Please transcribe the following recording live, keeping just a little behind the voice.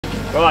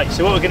Right,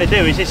 so what we're going to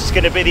do is this is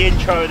going to be the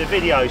intro of the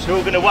video. So we're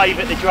all going to wave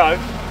at the drone.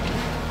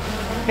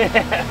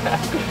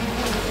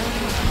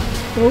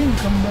 Oh,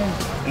 come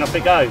down. And off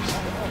it goes.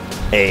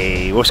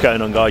 Hey, what's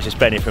going on guys? It's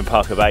Benny from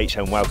ParkerBaits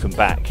and welcome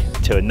back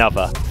to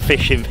another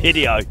fishing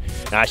video.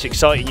 Now it's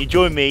exciting, you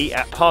join me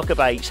at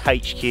ParkerBaits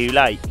HQ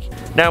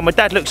Lake. Now my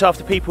dad looks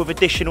after people with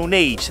additional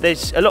needs. So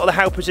there's a lot of the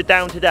helpers are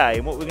down today,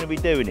 and what we're going to be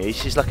doing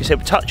is like I said,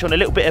 we'll touch on a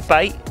little bit of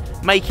bait,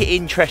 make it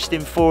interesting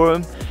for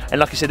them, and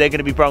like I said, they're going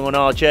to be brung on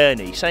our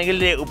journey. Something a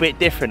little bit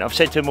different. I've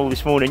said to them all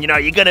this morning, you know,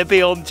 you're going to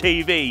be on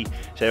TV.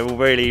 So they're all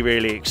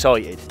really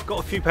excited. Got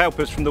a few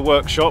helpers from the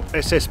workshop,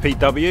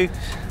 SSPW.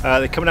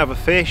 They come and have a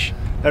fish.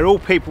 They're all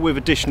people with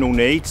additional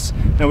needs.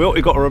 Now what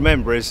we've got to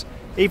remember is,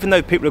 even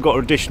though people have got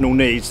additional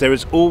needs, there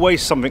is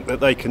always something that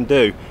they can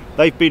do.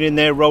 They've been in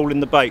there rolling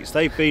the baits,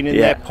 they've been in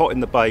there potting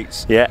the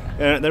baits.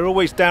 They're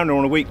always down there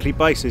on a weekly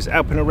basis,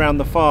 helping around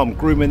the farm,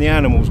 grooming the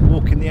animals,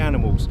 walking the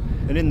animals.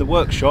 And in the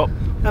workshop,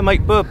 they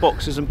make bird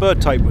boxes and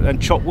bird tape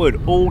and chop wood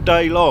all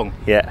day long.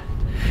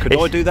 Could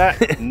I do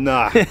that?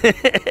 Nah.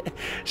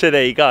 So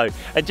there you go.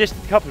 And just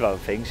a couple of other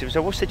things.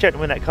 So what's the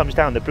gentleman that comes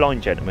down, the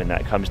blind gentleman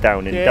that comes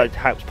down and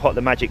helps pot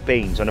the magic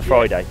beans on a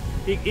Friday?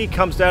 He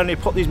comes down and he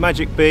pot these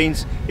magic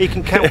beans. He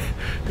can count.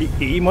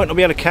 he might not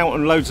be able to count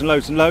on loads and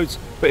loads and loads,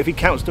 but if he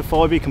counts to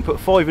 5, he can put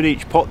 5 in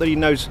each pot that he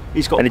knows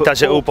he's got. And to he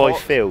does it all by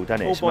feel,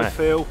 doesn't it? All by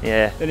feel.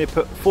 Yeah. Then he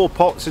put 4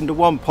 pots into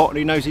 1 pot and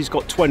he knows he's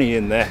got 20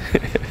 in there.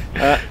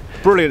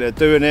 Brilliant at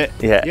doing it.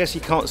 Yes, he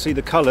can't see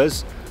the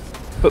colours,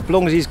 but as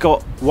long as he's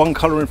got 1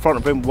 colour in front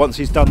of him, once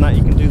he's done that,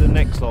 he can do the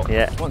next lot.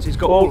 Once he's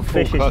got all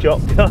fish's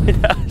job.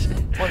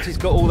 Once he's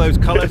got all those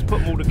colours, put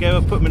them all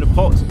together, put them in the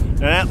pots,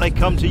 and out they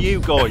come to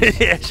you guys.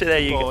 So there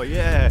you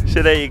go.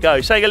 So there you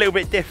go. Something a little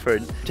bit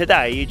different.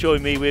 Today you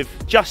join me with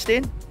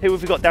Justin. Who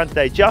have we got down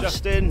today?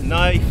 Justin,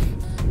 Knife.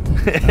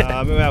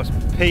 Who else?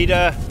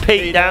 Peter.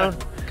 Pete down.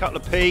 Couple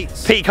of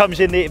Pete's. Pete comes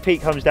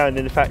down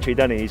in the factory,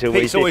 doesn't he?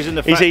 Pete's always in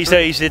the factory. He's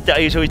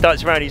always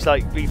dancing around. He's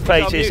like, he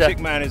plays his music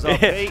man is our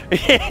Pete.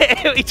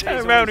 He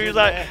turned around and he was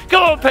like,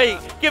 "Go on, Pete,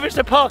 give us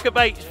the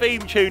ParkerBaits theme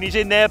tune." He's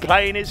in there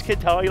playing his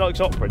guitar. He likes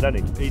opera,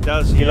 doesn't he? He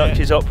does. He likes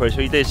his opera, so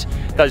he does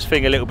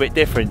thing a little bit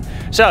different.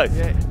 So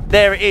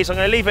there it is. I'm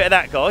going to leave it at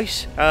that,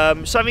 guys.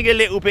 Something a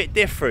little bit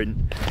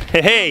different.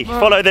 Hey,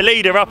 follow the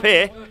leader up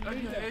here.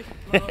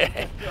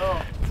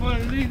 Follow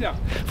the leader.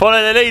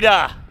 Follow the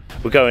leader.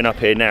 We're going up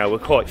here now. We're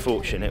quite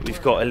fortunate.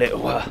 We've got a little,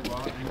 look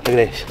at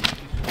this,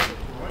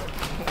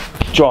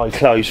 dry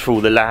clothes for all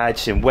the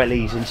lads and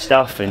wellies and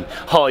stuff, and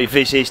high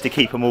vises to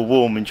keep them all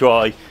warm and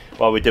dry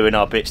while we're doing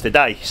our bits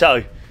today.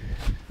 So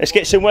let's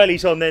get some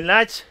wellies on then,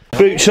 lads.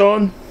 Boots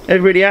on.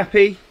 Everybody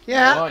happy?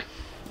 Yeah.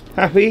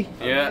 Happy?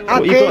 Yeah.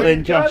 What you got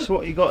then, Just?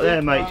 What you got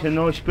there, mate? Some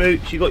nice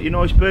boots. You got your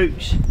nice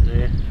boots?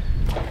 Yeah.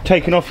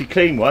 Taking off your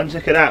clean ones.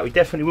 Look at that. We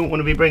definitely wouldn't want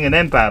to be bringing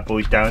them bad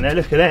boys down there.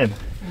 Look at them.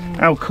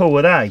 How cool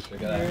are they?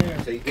 Look at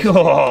that. See,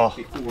 God.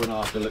 before and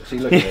after. Look, see,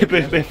 look at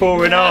it.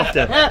 Before and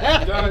after.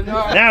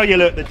 Now you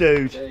look the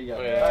dude. There you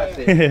go. That's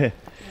it.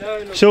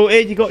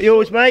 Sorted, you got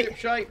yours, mate?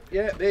 Shape.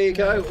 Yeah, there you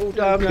go. All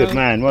done. Good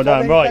man, well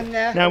done. Right,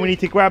 now we need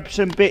to grab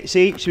some bits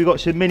each. We've got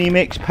some mini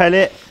mix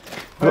pellet.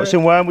 We've got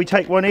some worm. We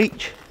take one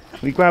each.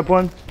 We grab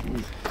one.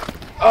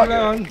 Come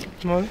on.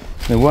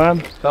 The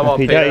worm. Come on,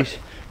 Happy Peter. days.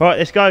 Right,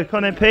 let's go. Come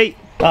on then, Pete.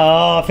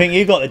 Oh, I think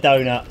you got the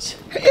donuts.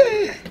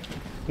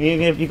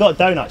 You got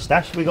a donut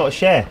stash. We got to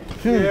share.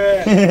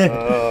 Yeah.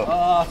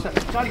 Oh,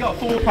 it's only got a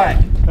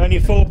 4-pack. Only a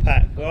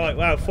 4-pack. Right,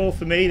 wow, 4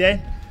 for me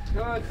then.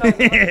 Right,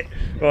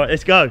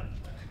 let's go.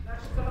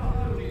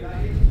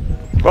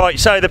 Right,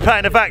 so the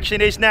plan of action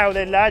is now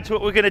then, lads,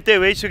 what we're going to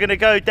do is we're going to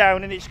go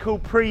down, and it's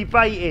called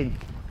pre-baiting.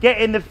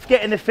 Getting the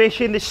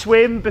fish in the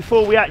swim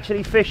before we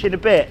actually fish in a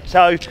bit.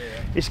 So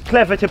it's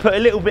clever to put a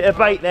little bit of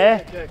bait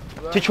there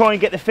to try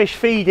and get the fish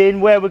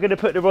feeding where we're going to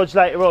put the rods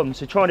later on.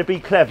 So trying to be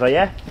clever,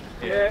 yeah?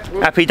 Yeah.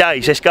 Happy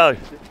days, let's go.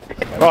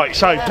 Right,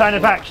 so plan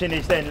of action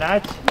is then,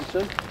 lads,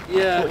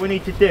 what we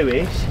need to do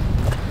is,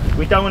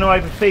 we don't want to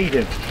overfeed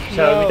them.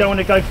 So we don't want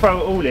to go throw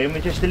it all in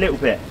with just a little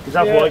bit, because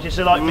otherwise it's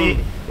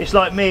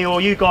like me or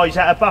you guys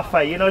at a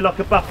buffet, you know, like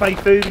a buffet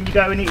food, and you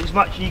go and eat as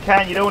much as you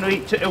can. You don't want to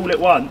eat it all at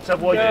once,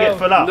 otherwise you get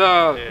full up.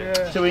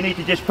 So we need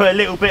to just put a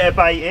little bit of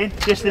bait in,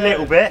 just a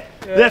little bit,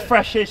 the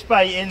freshest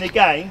bait in the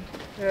game,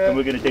 and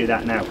we're going to do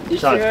that now.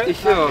 So,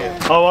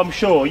 oh, I'm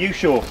sure. You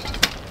sure?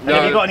 And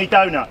have you got any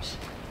donuts?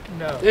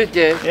 No.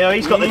 Yeah,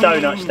 he's got the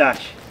donut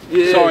stash.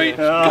 Yeah. Sorry.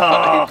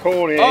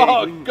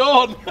 Oh,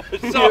 God.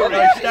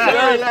 Sorry.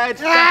 Sorry,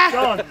 lads.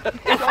 Gone.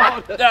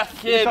 That's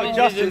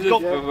Justin's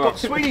got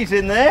sweeties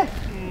in there.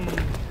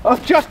 Oh,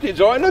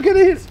 Justin's right. Look at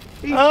this.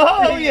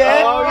 Oh,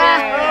 yeah.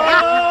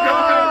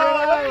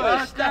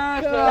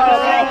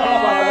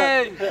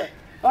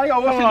 Hang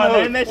on, what's Come on in the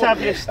then, hood? let's have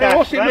your stash,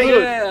 What's in the mate.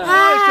 hood?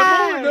 Oh, it's a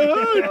ball in the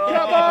hood.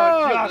 Come on.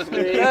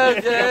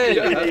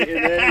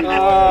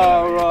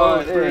 Oh,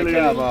 right.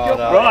 Brilliant.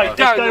 Right,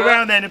 let's go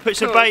around then and put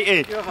some bait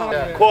in.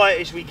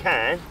 Quiet as we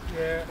can.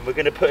 And we're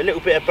going to put a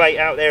little bit of bait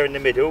out there in the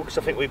middle, because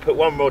I think we put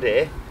 1 rod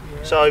here.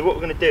 So what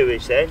we're going to do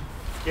is then,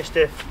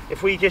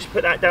 if we just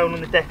put that down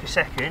on the deck a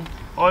second,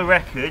 I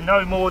reckon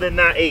no more than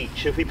that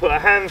each. If we put a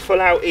handful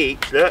out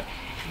each, look,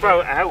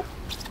 throw it out,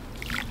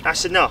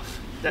 that's enough.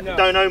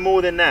 Don't know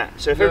more than that.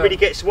 So if everybody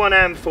gets one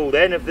handful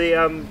then of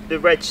the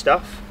red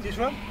stuff. This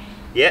one?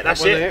 Yeah,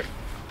 that's it. There.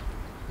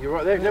 You're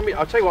right there. Let me,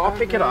 I'll tell you what, I'll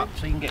pick it up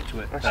so you can get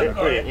to it. That's it,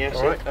 brilliant, yeah.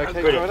 All right,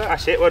 okay, brilliant.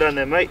 That's it, well done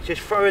then, mate.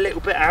 Just throw a little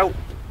bit out.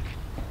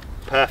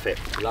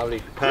 Perfect.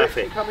 Lovely.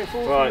 Perfect. Coming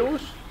forward right. for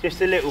yours?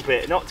 Just a little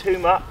bit, not too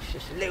much,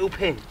 just a little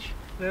pinch.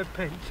 Little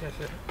pinch, that's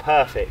it.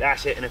 Perfect,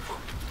 that's it.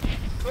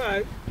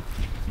 Right.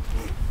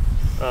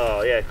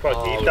 Oh yeah, crikey,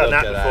 Oh, you've done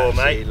that before,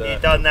 mate.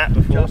 You've done that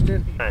before.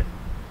 Justin? No.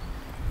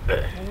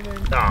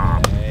 Ah,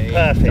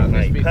 perfect,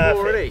 mate, perfect.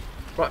 Already.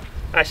 Right.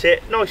 That's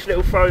it, nice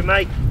little throw,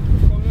 mate.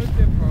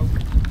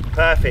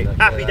 Perfect,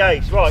 happy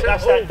days. Right,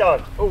 that's that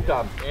done. All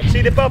done.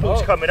 See the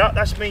bubbles coming up,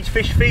 that means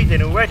fish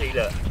feeding already,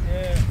 look.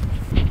 Yeah.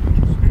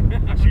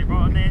 That's it,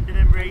 right on the end of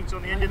them reeds,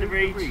 on the end of the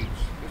reeds.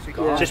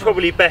 So it's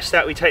probably best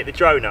that we take the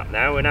drone up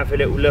now and have a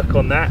little look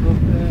on that.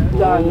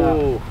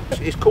 Oh,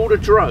 it's called a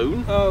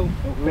drone. Oh.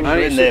 And We're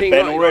it's in there,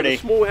 Ben, like already. a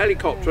small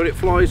helicopter and it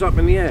flies up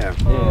in the air.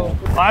 Oh.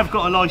 I've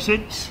got a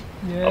licence.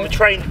 Yeah. I'm a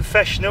trained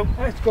professional.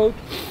 That's good.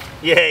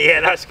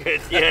 Yeah, that's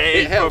good. Yeah,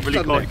 it's helps, probably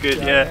doesn't quite it? good,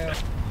 yeah.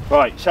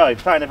 Right, so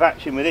plan of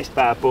action with this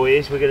bad boy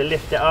is we're going to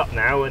lift it up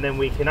now and then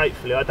we can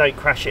hopefully, I don't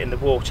crash it in the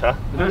water.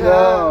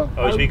 No.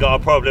 Or if we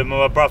got a problem,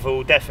 my brother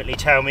will definitely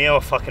tell me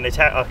off, I can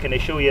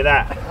assure you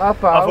that.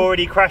 I've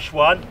already crashed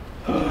one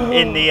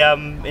in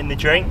the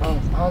drink.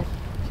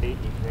 See, you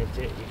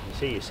can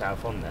see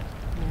yourself on there.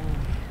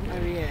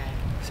 Oh yeah.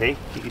 See,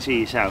 you can see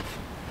yourself.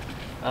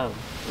 Oh,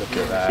 look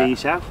at that. See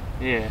yourself?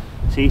 Yeah.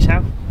 See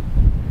yourself?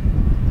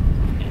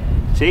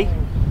 See?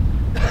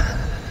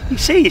 You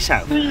see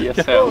yourself?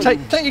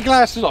 Take your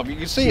glasses off, you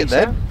can see it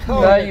then.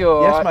 There you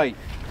are. Yes, mate.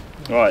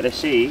 Right, let's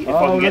see if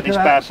I can get this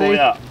bad boy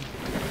up.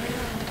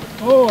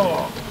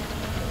 Oh.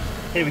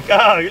 Here we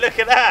go, look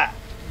at that!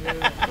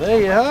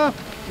 There you are.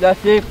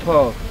 That's it,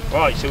 Paul.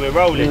 Right, so we're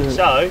rolling,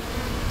 so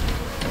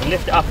we'll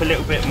lift it up a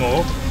little bit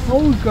more.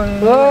 Oh, he's going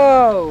to.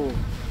 Whoa!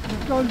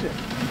 He's going to.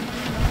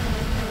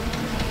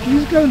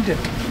 He's going to.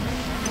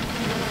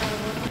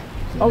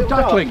 Oh,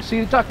 ducklings.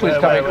 See the ducklings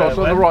coming across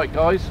on the right,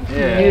 guys?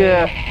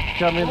 Yeah.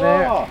 Come in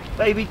there. Oh,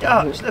 baby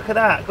ducks, look at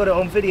that, got it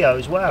on video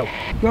as well.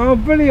 Go on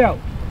video.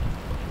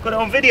 Got it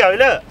on video,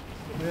 look.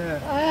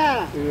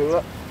 Yeah.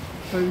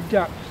 Baby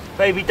ducks.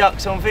 Baby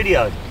ducks on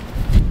video.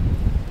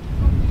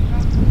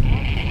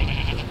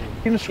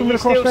 You swimming you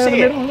across still there in the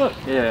see it? middle, look.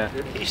 Yeah.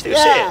 You still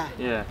see it?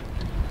 Yeah.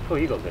 Oh,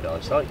 you got good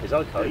eyesight, because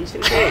I can't. You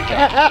still see it?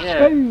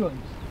 Yeah. Baby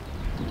ones.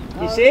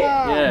 You see it?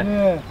 Yeah.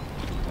 Yeah.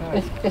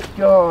 It's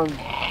gone.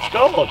 It's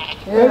gone.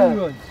 Baby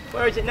ones.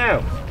 Where is it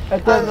now? I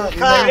don't know.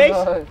 There it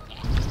is.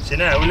 So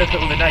now we look at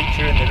all the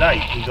nature in the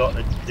lake.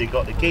 We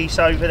got the geese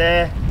over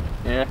there.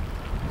 Yeah.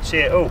 See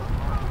it all.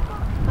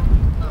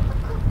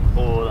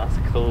 Oh, that's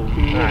cool.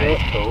 That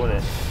is cool, isn't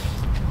it?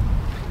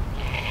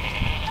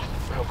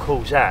 How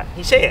cool's that?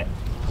 You see it?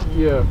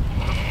 Yeah.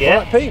 Yeah.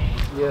 Right, Pete?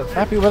 Yeah.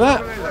 Happy with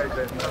that?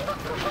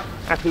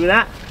 Happy with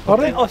that?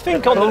 I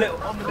think on the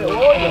little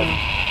island.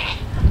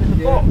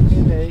 Yeah.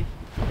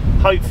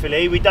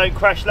 Hopefully we don't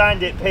crash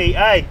land it, Pete,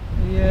 eh?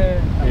 Yeah.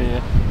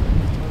 Yeah.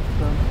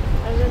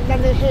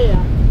 And then here.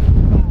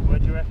 What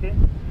do you reckon?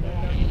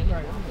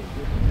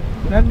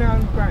 Then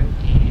down great.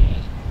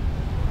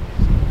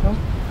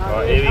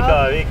 Right, here we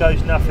go. Here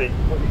goes nothing.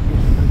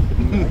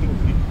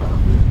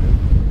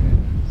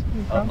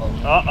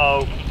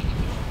 Uh-oh.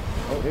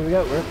 Oh, here we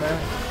go. We're up there.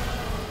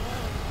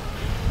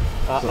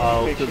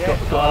 Uh-oh.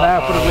 Got an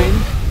hour for the wind.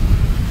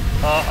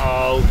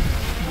 Uh-oh.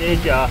 Near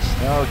just.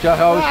 Oh,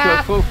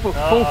 full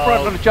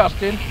front on the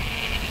Justin.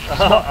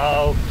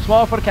 Uh-oh.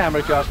 Smile for the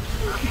camera, Just.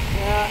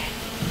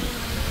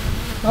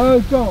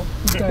 Oh, go.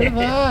 Look at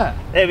that.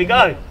 There we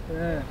go.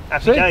 Yeah.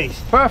 Happy See? days.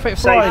 Perfect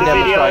Save flying the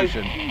video.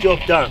 demonstration. Job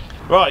done.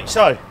 Right,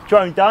 so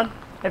drone done.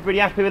 Everybody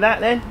happy with that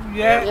then?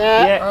 Yeah.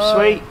 Yeah,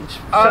 sweet.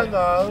 I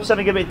know.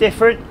 Something a bit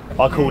different.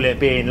 I call it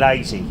being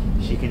lazy.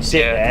 So you can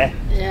sit there.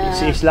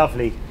 Yeah. It's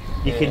lovely.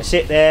 You can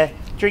sit there,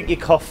 drink your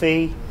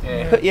coffee,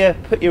 put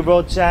your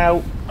rods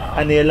out,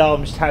 and the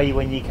alarms tell you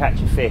when you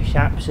catch a fish.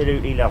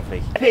 Absolutely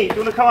lovely. Pete, do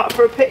you want to come up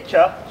for a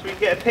picture so we can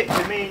get a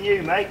picture of me and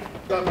you, mate?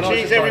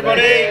 Cheers,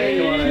 everybody.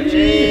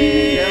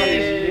 Cheers.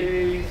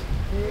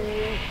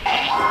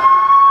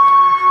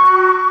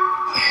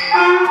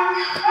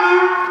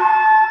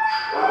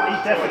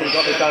 He's definitely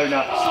got the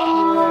donuts.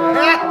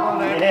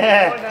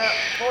 Yeah.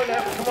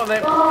 Come on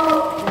then.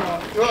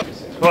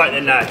 Right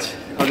then, lads.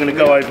 I'm going to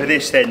go over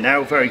this then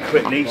now very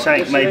quickly.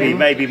 Something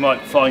maybe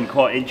might find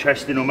quite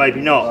interesting or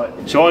maybe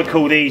not. So I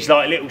call these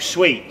like little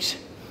sweets.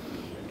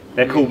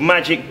 They're called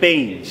magic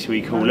beans.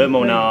 We call them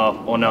on our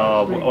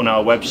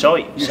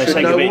website. You so should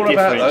something know a bit all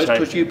about different. those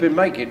because you've been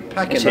packing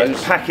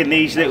those. Packing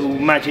these little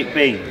magic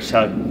beans.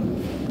 So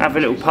have a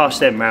little pass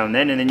them round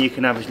then, and then you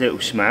can have a little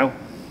smell.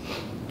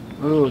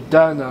 Oh,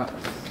 donut.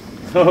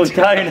 Oh,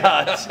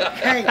 donuts!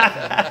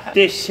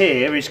 This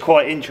here is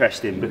quite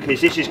interesting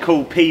because this is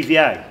called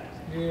PVA.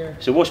 Yeah.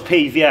 So what's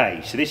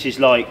PVA? So this is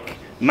like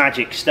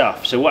magic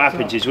stuff. So what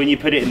happens is when you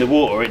put it in the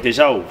water, it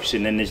dissolves,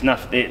 and then there's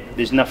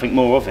nothing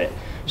more of it.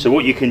 So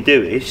what you can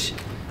do is,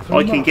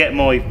 I can get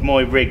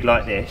my rig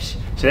like this.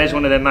 So there's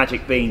one of the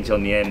magic beans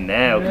on the end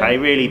there, okay,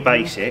 really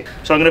basic.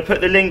 So I'm going to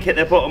put the link at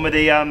the bottom of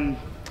the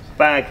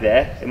bag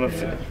there.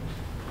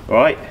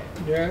 Right?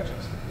 Yeah.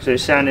 So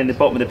it's down in the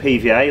bottom of the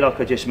PVA, like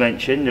I just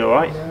mentioned,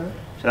 alright? Yeah.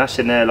 So that's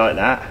in there like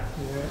that.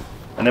 Yeah.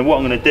 And then what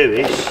I'm going to do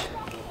is,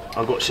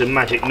 I've got some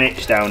magic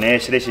mix down here.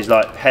 So this is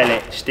like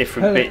pellets,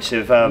 different bits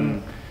of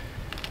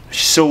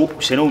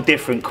salts and all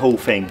different cool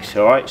things,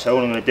 alright? So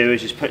all I'm going to do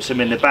is just put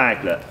some in the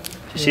bag, look.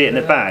 You see it in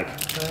the bag?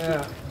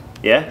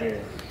 Yeah?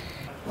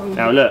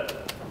 Now look,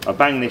 I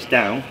bang this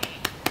down,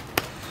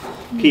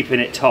 keeping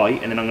it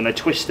tight, and then I'm going to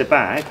twist the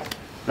bag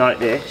like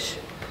this.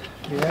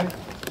 Yeah.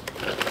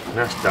 And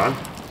that's done.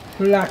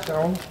 Black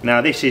on.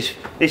 Now this is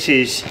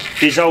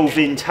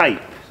dissolving tape.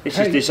 This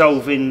is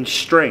dissolving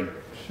string.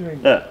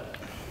 Look,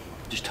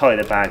 just tie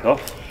the bag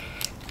off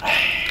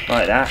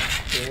like that.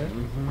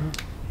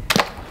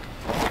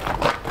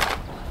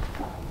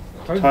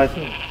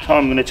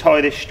 I'm going to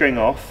tie this string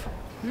off.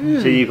 So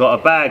you've got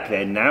a bag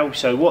then now.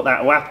 So what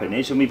that will happen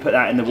is when we put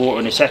that in the water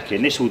in a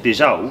second, this will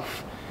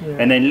dissolve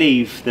and then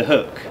leave the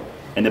hook,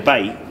 and the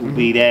bait will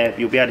be there.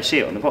 You'll be able to see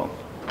it on the bottom.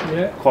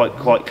 Yeah.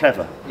 Quite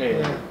clever.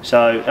 Yeah.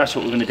 So that's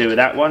what we're going to do with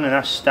that one, and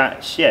that's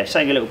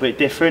something a little bit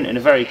different and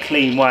a very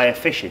clean way of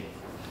fishing,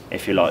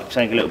 if you like,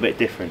 something a little bit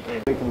different.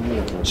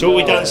 So what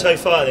we've done so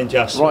far then,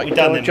 Justin? What we've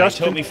done then,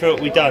 Justin? Talk me through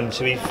what we've done.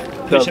 So we've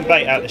put some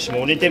bait out this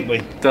morning, didn't we?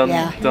 Done.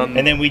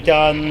 And then we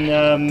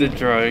done the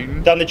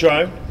drone. Done the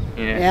drone.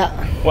 Yeah.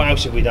 What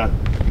else have we done?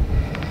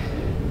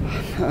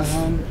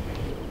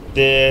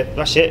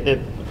 That's it. The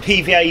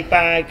PVA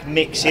bag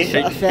mixing.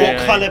 What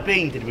colour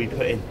bean did we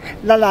put in?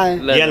 Yellow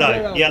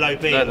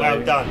bean.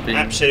 Well done.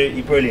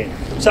 Absolutely brilliant.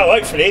 So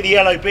hopefully the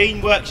yellow bean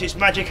works its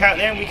magic out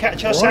there, and we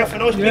catch ourselves a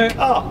nice big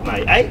carp,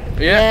 mate. Eh?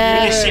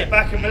 Yeah. We just sit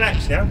back and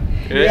relax now.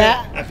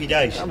 Yeah. Happy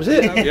days. That was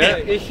it.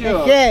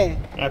 Yeah.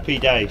 Happy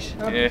days.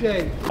 Happy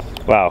days.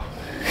 Well,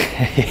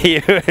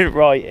 you would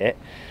write it.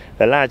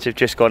 The lads have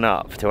just gone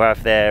up to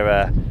have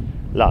their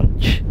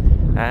lunch,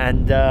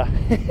 and the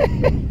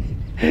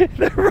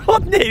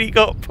rod nearly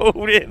got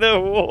pulled in the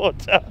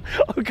water.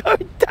 I'm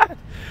going,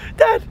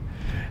 Dad,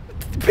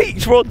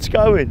 Pete's rod's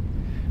going.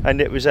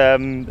 And it was a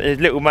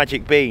little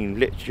magic bean,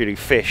 literally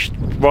fished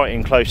right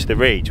in close to the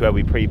reeds where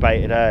we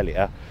pre-baited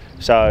earlier.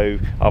 So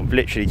I'm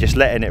literally just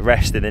letting it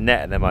rest in the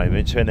net at the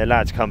moment. So when the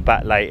lads come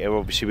back later,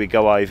 obviously we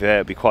go over,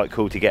 it'll be quite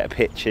cool to get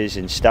pictures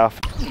and stuff.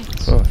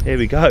 Oh, here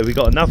we go, we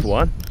got another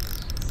one.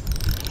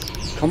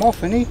 Come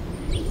off, innit?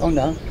 Oh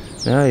no.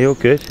 No, you're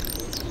good.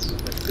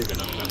 That's big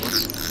enough, that one.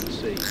 Let's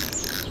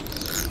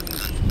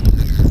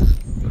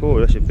see.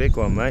 Cool, that's a big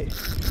one, mate.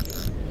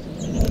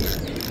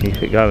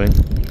 Keep it going.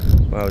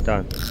 Well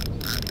done.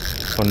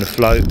 On the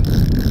float.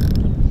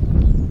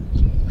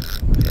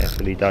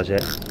 Carefully does it.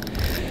 Do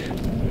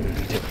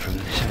it from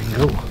this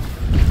angle.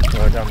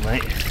 Well done,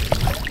 mate.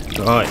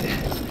 Right.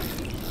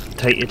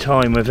 Take your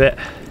time with it.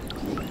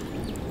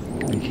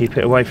 And keep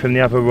it away from the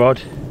other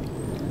rod.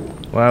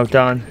 Well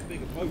done.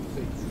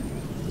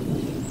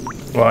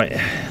 Right.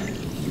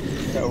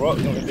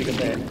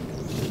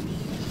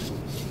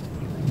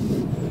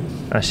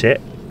 That's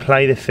it.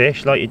 Play the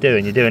fish like you're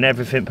doing. You're doing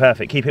everything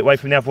perfect. Keep it away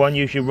from the other one.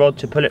 Use your rod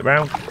to pull it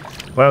round.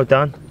 Well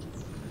done.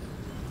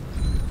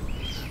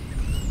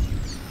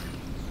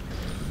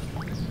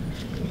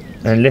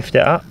 And lift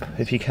it up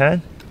if you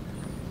can.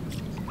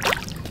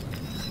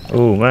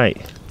 Oh, mate.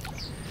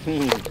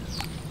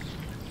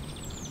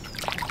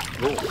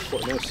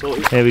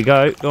 Here we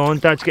go. Go on,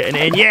 Dad's getting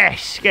it in.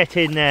 Yes, get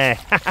in there.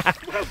 Well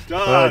done.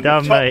 Well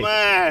done, top mate.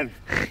 Man.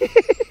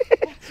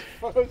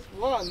 First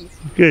one.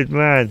 Good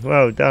man.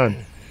 Well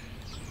done.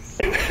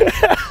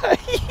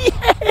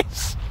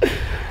 Yes.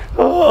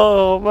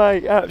 Oh,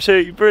 mate,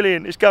 absolutely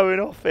brilliant. It's going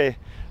off here.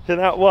 So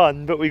that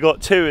one, but we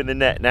got two in the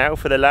net now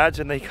for the lads,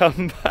 and they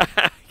come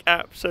back.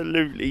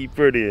 Absolutely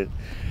brilliant.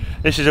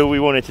 This is all we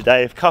wanted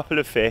today. A couple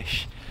of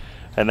fish,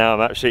 and now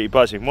I'm absolutely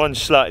buzzing.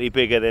 One's slightly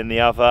bigger than the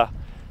other.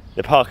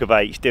 The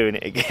ParkerBait's doing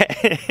it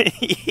again.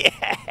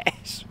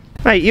 Yes.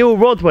 Mate, your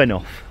rod went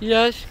off.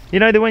 Yes. You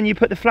know the one you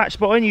put the flat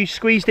spot in, you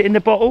squeezed it in the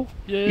bottle?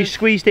 Yes. You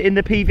squeezed it in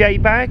the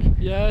PVA bag?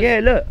 Yes.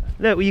 Yeah,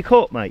 look what you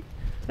caught, mate.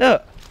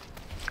 Look.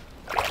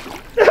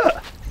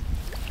 Look.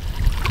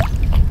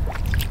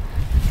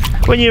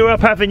 When you were up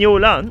having your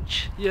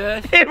lunch,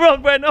 yes, the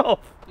rod went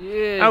off.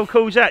 Yes. How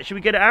cool's that? Should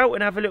we get it out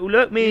and have a little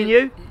look, me and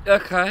you?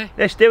 Okay.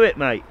 Let's do it,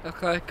 mate.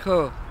 Okay,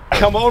 cool.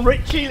 Come on,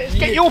 Richie, let's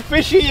get your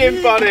fishy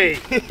in, buddy.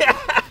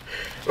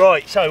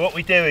 Right, so what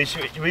we do is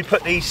we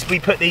put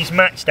these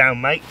mats down,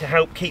 mate, to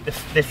help keep the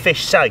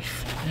fish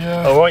safe.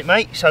 Yeah. All right,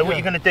 mate. So what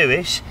you're going to do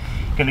is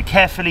you're going to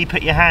carefully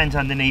put your hands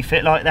underneath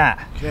it like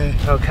that. Okay.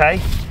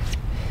 Okay.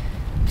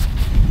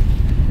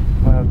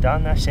 Well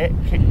done. That's it.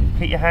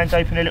 Keep your hands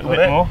open a little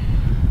bit more.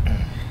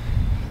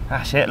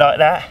 That's it, like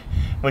that.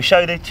 We'll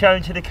show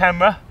to the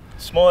camera.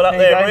 Smile up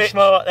there, Rich.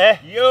 Smile up there.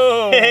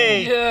 Yo!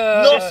 Hey.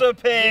 Yeah.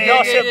 Nossaping!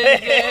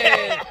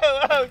 Yeah.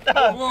 Well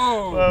done.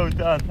 Whoa. Well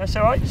done. That's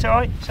all right, it's all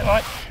right, it's all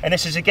right. And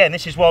this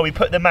is why we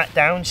put the mat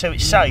down so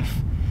it's safe.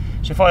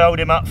 So if I hold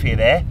him up for you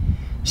there.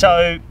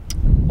 So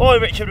while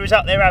Richard was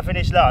up there having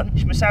his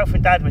lunch, myself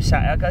and Dad were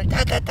sat there, I go,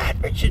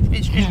 Dad, Richard,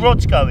 his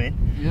rod's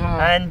going.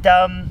 Yeah. And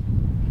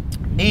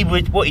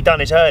what he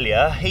done is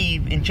earlier,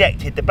 he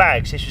injected the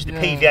bags. This was the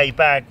PVA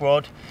bag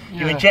rod.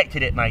 You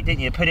injected it, mate,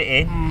 didn't you? Put it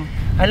in.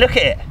 And look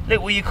at it.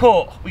 Look what you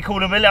caught. I call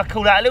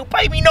that a little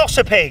baby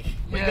nosser pig.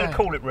 What are you going to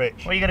call it,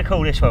 Rich? What are you going to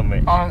call this one,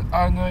 Rich?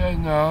 I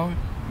know.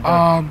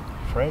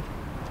 Fred?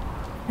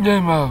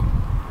 Nemo.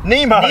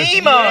 Nemo.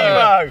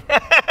 Yeah.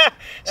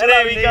 So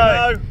there we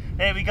go.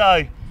 There we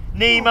go.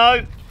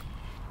 Nemo.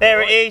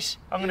 There it is.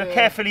 I'm going to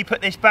carefully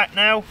put this back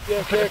now.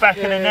 Put it back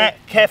in the net.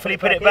 Carefully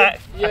put it back.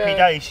 Happy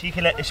days. You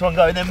can let this one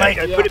go then, mate.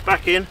 Put it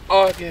back in.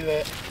 I'll give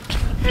it.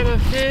 Hello,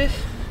 sis.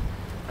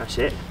 That's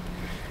it.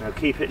 Now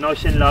keep it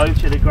nice and low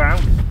to the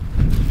ground.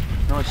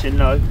 Nice and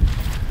low.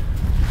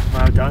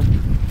 Well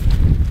done.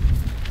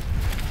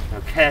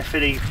 Now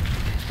carefully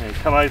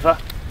come over.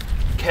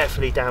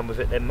 Carefully down with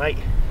it then, mate.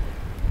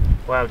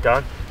 Well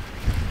done.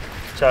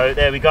 So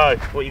there we go.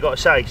 What you got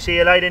to say? See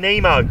you later,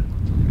 Nemo.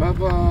 Bye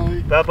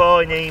bye. Bye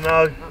bye,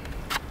 Nemo.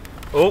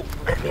 Oh,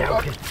 let me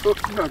help you. Oh,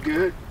 not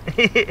good.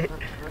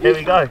 There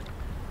we go.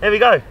 There we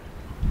go.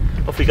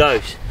 Off he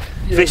goes.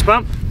 Fist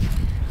bump.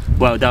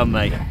 Well done,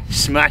 mate.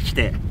 Smashed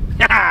it.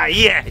 Ah,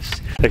 yes.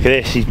 Look at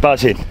this. He's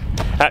buzzing.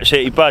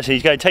 Absolutely buzzing.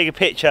 He's going to take a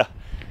picture.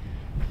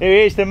 Here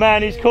he is, the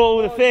man who's caught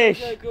all the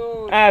fish.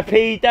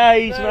 Happy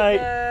days, mate.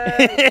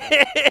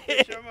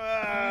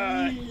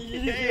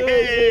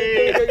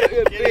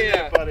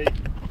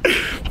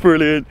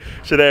 Brilliant.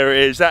 So there it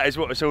is. That is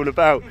what it's all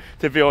about.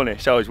 To be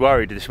honest, I was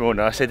worried this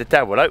morning. I said to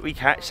Dad, well, hope we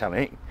catch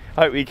something.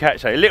 Hope we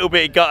catch something. A little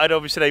bit gutted,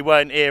 obviously they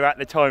weren't here at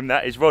the time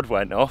that his rod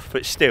went off,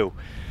 but still,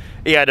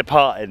 he had a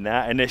part in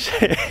that, and it's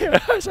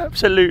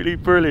absolutely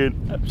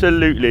brilliant.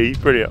 Absolutely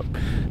brilliant.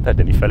 That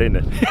nearly fell in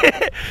there.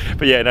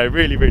 But yeah, no,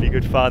 really, really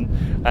good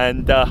fun.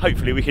 And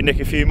hopefully we can nick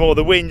a few more.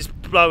 The wind's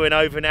blowing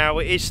over now.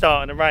 It is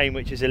starting to rain,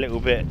 which is a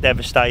little bit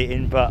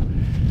devastating, but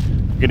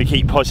we're going to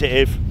keep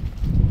positive.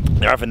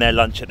 They're having their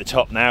lunch at the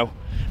top now.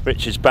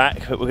 Richard's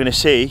back, but we're going to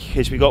see,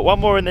 because we got one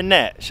more in the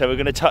net, so we're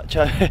going to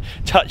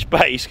touch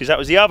base, because that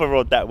was the other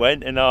rod that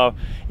went, and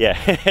yeah,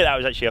 that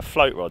was actually a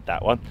float rod,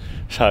 that one.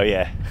 So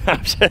yeah,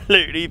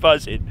 absolutely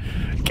buzzing.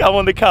 Come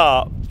on the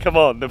carp, come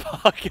on, the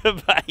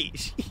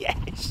ParkerBaits,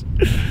 yes.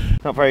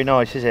 Not very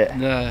nice, is it?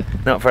 No.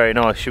 Not very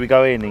nice. Should we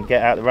go in and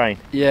get out of the rain?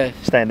 Yeah.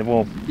 Stay in the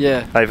warm?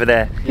 Yeah. Over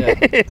there? Yeah.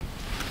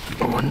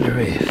 I wonder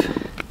if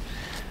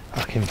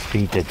I can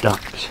feed the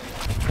ducks.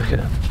 Look at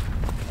them.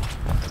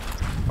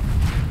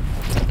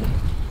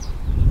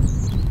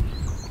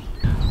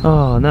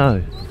 Oh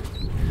no.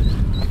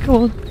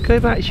 Go on,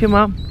 go back to your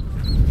mum.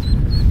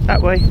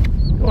 That way.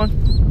 Go on.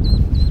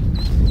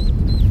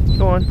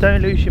 Go on,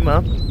 don't lose your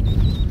mum.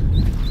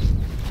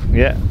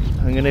 Yeah,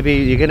 you're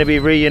gonna be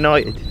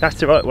reunited. That's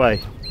the right way.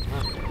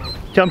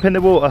 Jump in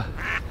the water.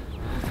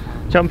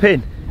 Jump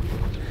in.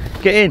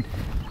 Get in.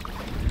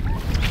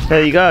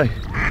 There you go.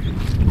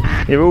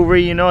 You're all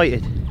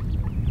reunited.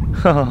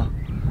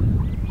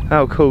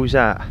 How cool is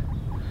that?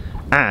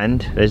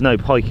 And there's no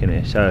pike in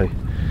it, so,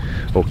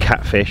 or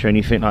catfish or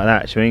anything like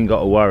that, so we ain't got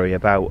to worry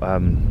about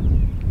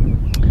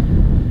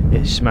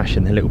it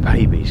smashing the little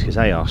babies, because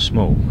they are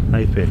small.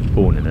 They've been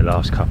born in the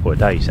last couple of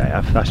days, they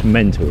have. That's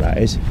mental, that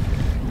is.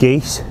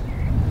 Geese,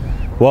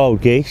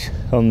 wild geese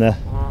on the,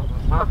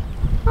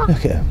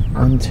 look at them,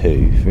 1,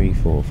 2, 3,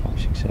 4,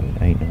 5, 6, 7,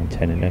 8, 9,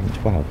 10, 11,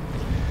 12.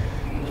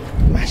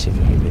 Massive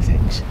load of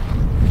things.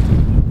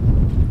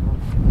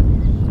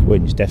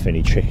 Wind's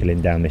definitely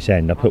trickling down this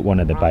end. I put one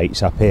of the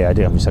baits up here.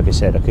 Like I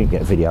said, I couldn't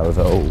get a video of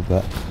it all,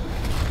 but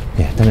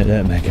yeah, don't let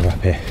them make it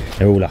up here.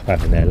 They're all up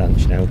having their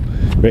lunch now.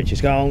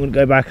 Richard's going, oh, I'm going to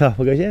go back up.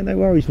 I go, yeah, no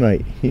worries,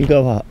 mate. You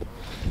go up.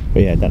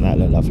 But yeah, doesn't that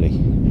look lovely?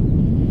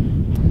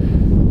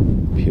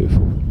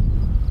 Beautiful.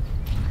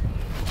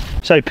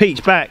 So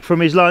Pete's back from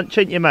his lunch,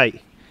 ain't you,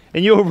 mate?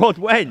 And your rod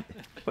went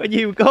when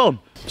you were gone.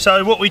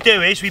 So what we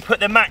do is we put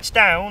the mats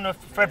down,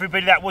 for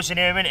everybody that wasn't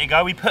here a minute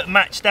ago, we put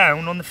mats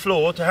down on the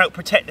floor to help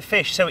protect the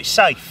fish so it's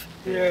safe.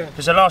 Yeah.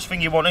 Because the last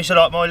thing you want is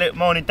like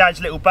mine and Dad's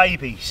little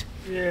babies.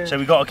 Yeah. So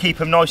we've got to keep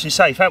them nice and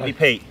safe, haven't we,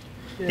 Pete?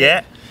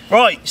 Yeah.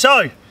 Right,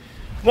 so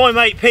my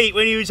mate Pete,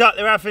 when he was up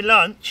there having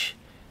lunch,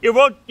 your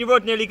rod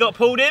nearly got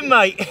pulled in,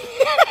 mate.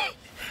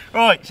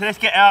 Right, so let's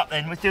get out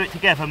then, we'll do it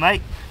together,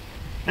 mate.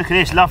 Look at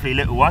this lovely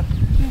little one.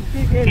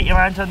 Get your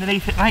hands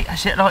underneath it, mate,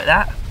 that's it, like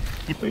that.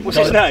 What's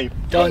his name?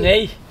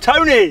 Tony.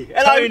 Tony!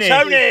 Hello,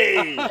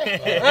 Tony!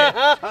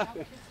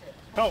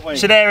 Can't wait.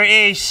 So there it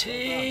is.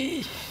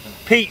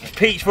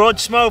 Pete's rod.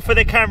 Smile for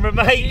the camera,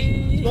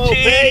 mate.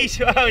 Cheese!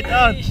 Well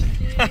done.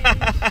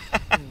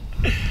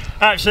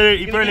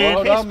 Absolutely brilliant.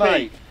 Well done,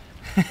 mate.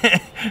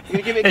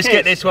 Let's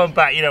get this one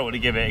back. You don't want to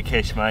give it a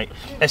kiss, mate.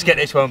 Let's get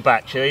this one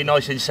back, shall we?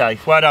 Nice and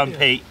safe. Well done,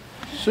 Pete.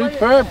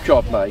 Superb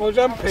job, mate. Well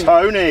done, Pete.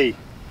 Tony!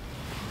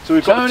 So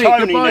we've got Tony,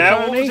 Tony goodbye, now.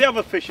 Tony. What was the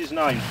other fish's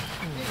name?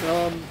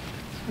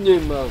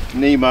 Nemo.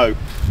 Nemo.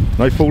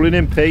 No falling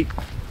in, Pete.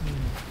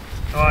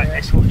 Right,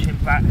 let's watch him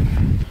back.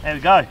 There we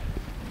go.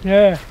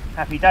 Yeah.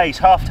 Happy days,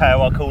 half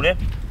tail I call him.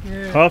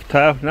 Yeah. Half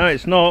tail. No,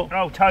 it's not.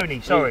 Oh,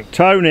 Tony, sorry.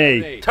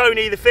 Tony.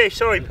 Tony the fish,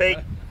 sorry Pete.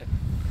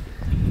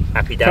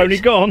 Happy days. Tony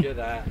gone.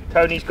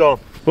 Tony's gone.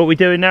 What are we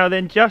doing now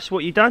then, Just?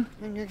 What you done?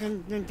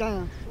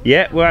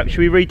 Yeah, well, should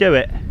we redo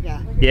it?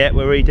 Yeah. Yeah,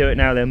 we'll redo it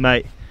now then,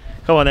 mate.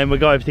 Come on then, we'll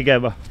go over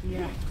together.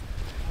 Yeah.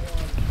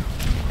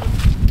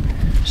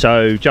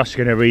 So, just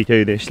going to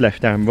redo this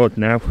left-hand rod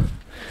now.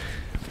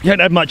 We haven't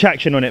had much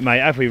action on it, mate,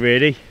 have we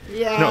really?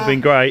 Yeah. Not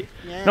been great.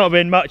 Yeah. Not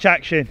been much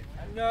action.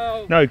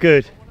 No. No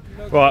good.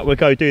 Right, we'll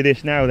go do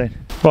this now then.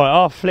 Right,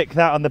 I'll flick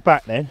that on the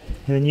back then,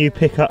 and then you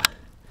pick up.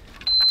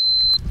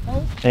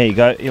 There you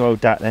go, you hold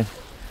that then.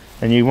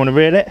 And you want to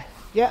reel it?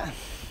 Yeah.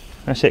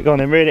 That's it, go on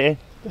then, reel it in.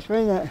 Just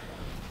ring it.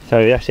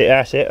 So that's it,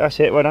 that's it, that's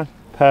it, well done.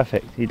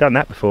 Perfect. You've done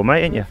that before,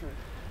 mate, ain't you?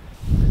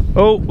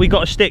 Oh, we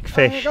got a stick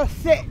fish. I got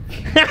sick.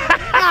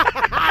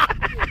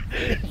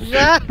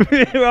 Yeah.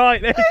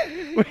 Right then,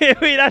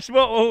 that's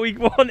what we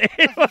wanted,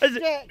 was it?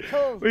 Sick,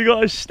 cool. We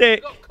got a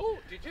stick. Got caught,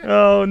 did you?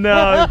 Oh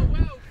no.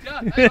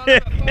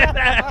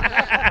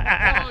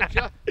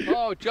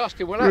 Oh,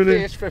 Justin, we'll have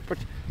this for.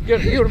 You're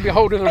going to be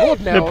holding the rod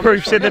now. The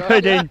proof's in the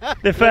pudding.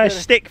 The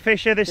first stick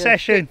fish of the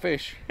session. Stick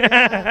fish.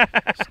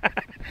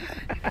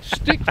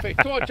 Stick fish.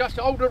 Come on,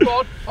 Justin, hold the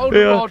rod. Hold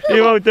the rod.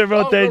 You hold the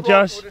rod then, with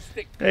Just. a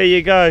stick. There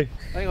you go.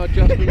 Hang on,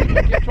 Justin.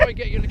 Try and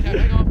get you in the cab.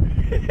 Hang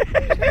on.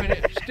 Just a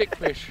minute. Stick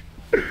fish.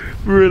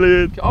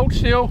 Brilliant. Hold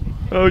still.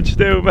 Hold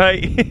still,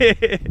 mate.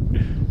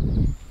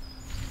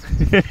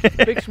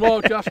 Big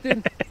smile,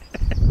 Justin.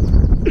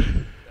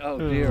 Oh dear,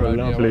 Oh, dear. I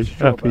lovely. wasn't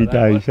sure Happy about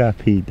that days,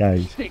 happy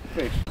days. Stick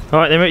fish.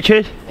 Alright then,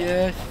 Richard.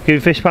 Yes.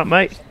 Give a fist pump,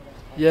 mate.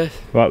 Yes.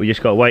 Right, we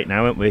just got to wait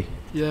now, haven't we?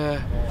 Yeah.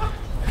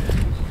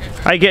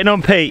 How you getting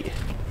on, Pete?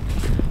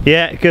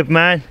 Yeah, good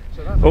man.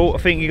 Oh, I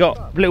think you got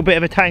a little bit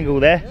of a tangle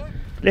there.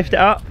 Lift it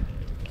up.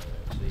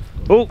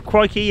 Oh,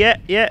 crikey,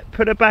 yeah.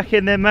 Put her back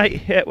in there,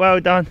 mate. Yeah, well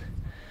done.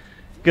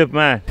 Good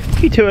man.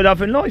 You two are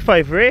loving life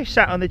over here,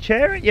 sat on the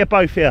chair, aren't you,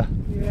 both here?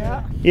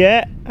 Yeah.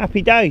 Yeah,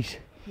 happy days.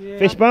 Yeah.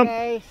 Fist bump.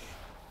 Okay.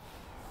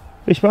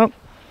 Fist bump.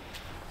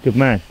 Good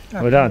man.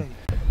 Well done.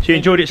 So you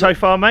enjoyed it so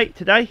far, mate,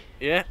 today?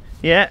 Yeah.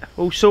 Yeah,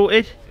 all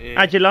sorted. Yeah.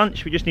 Had your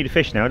lunch. We just need a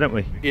fish now, don't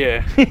we?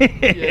 Yeah.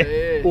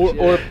 Yeah.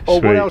 Or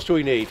Sweet. what else do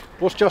we need?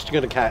 What's Justin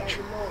going to catch?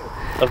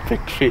 A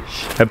big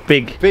fish. A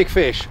big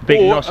Fish.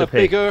 Big or nosser a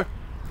pig.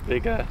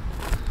 Bigger.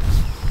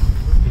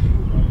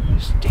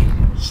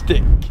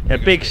 stick. A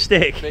big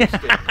stick. Big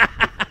stick.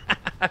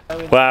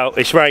 Well,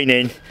 it's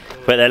raining,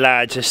 but the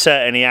lads are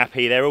certainly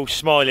happy. They're all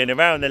smiling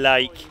around the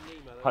lake.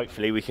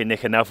 Hopefully we can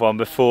nick another one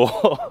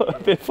before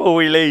before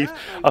we leave.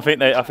 I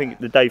think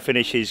the day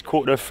finishes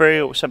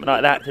 3:15 or something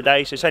like that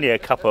today, so it's only a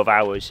couple of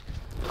hours.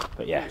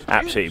 But yeah,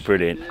 absolutely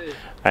brilliant.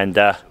 And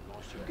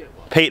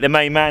Pete, the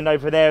main man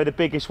over there, the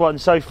biggest one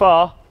so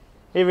far.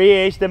 Here he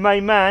is, the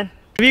main man.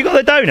 Have you got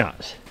the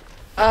donuts?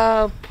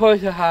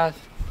 Pointer has.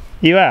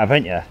 You have,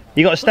 haven't you?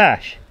 You got a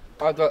stash?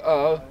 I don't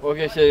know. We'll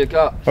get you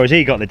got. Or has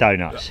he got the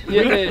donuts?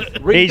 Yeah,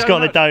 He's got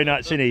the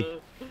donuts, isn't he?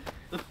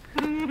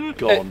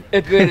 Gone.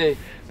 it's really.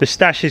 The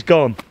stash is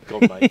gone.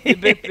 Gone,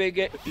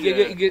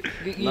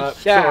 mate. No,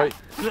 sorry.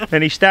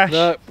 Any stash?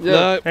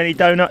 No. Any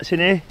donuts in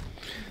here?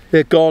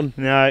 They're gone.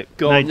 No,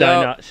 Gone. no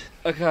donuts.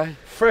 Okay.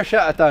 Fresh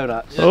out of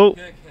donuts. Oh,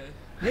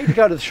 Need to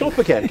go to the shop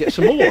again, get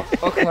some more.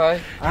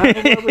 Okay. Have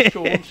a word with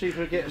Sean, see if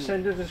we can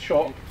send her to the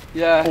shop.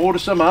 Yeah. Order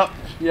some up.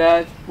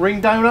 Yeah. Ring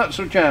donuts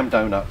or jam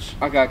donuts?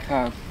 Okay,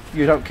 can.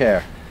 You don't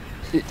care.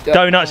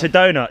 donuts are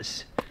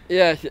donuts.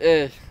 Yes, it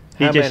is.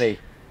 You How just- many?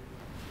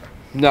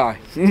 No.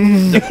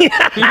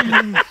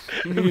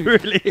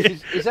 Really?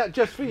 Is that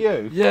just for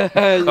you? Yeah.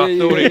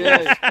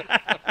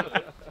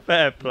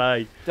 Fair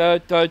play.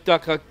 Don't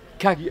duck a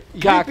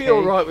You'd be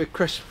alright with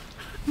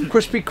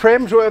Krispy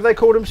Kremes, whatever they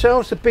call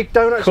themselves, the big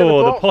donuts in Cool,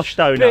 the the box. posh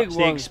donuts, Big the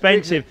ones,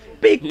 expensive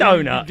big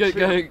donuts.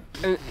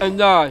 And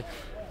no.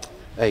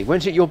 Hey,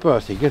 when's it your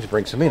birthday? You're going to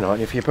bring some in,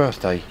 aren't you, for your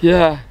birthday?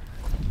 Yeah.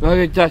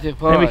 Very dirty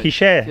Then we can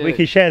share. We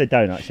can share the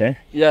donuts, yeah.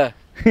 Yeah.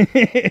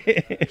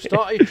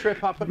 Start your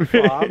trip up at the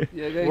farm,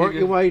 Yeah, work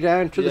your way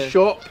down to the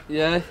shop,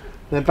 Yeah.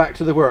 then back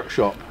to the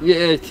workshop.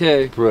 Yeah,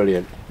 too.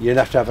 Brilliant. You'd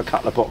have to have a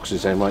couple of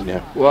boxes then, won't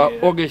you? Well,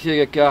 we'll get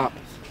you a gap.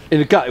 In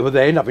the gut, well,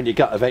 they end up in your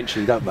gut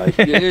eventually, don't they?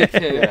 Yeah,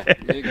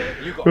 too.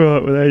 You got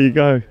Right, well there you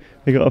go.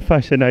 We got a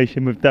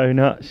fascination with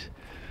donuts.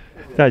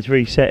 Dad's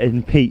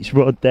resetting Pete's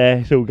rod there.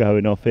 It's all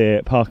going off here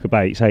at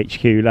ParkerBaits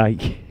HQ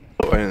Lake.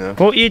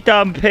 What you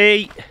done,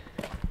 Pete?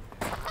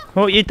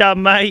 What you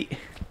done, mate?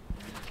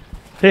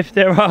 Lift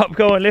her up.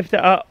 Go on, lift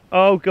it up.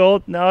 Oh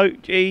God, no,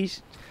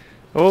 jeez.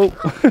 Oh.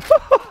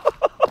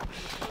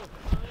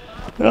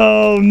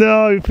 Oh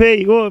no,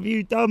 Pete. What have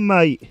you done,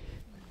 mate?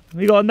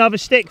 We got another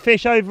stick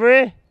fish over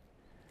here.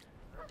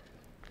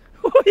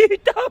 What have you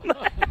done,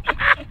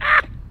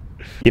 mate?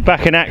 You're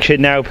back in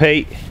action now,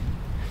 Pete.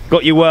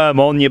 Got your worm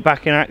on, you're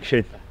back in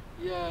action.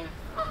 Yeah.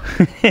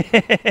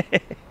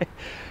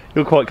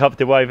 You're quite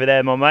comfortable over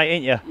there, my mate,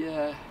 ain't you?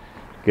 Yeah.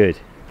 Good.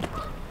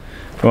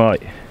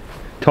 Right,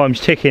 time's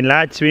ticking,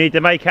 lads. We need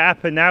to make it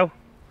happen now.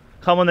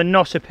 Come on, the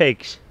nos of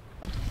pigs.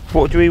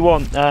 What do we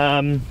want?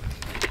 Some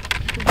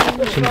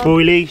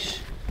boilies.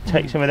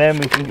 Take some of them.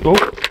 We can.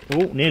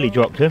 Oh, nearly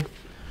dropped them.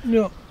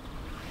 No.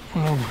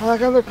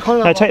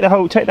 No, take the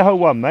whole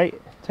one, mate.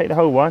 Take the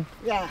whole one.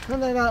 Yeah,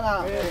 something like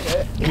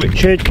that.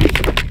 Richard,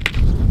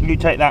 you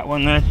take that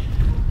one then.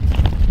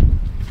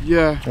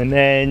 Yeah. And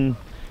then,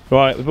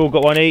 right, we've all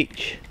got one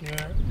each.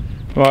 Yeah.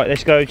 Right,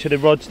 let's go to the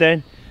rods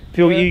then.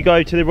 Phil, you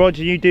go to the rods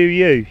and you do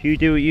you. You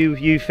do what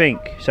you think.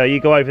 So you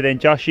go over then,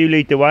 Josh, you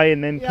lead the way,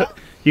 and then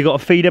you got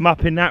to feed them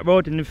up in that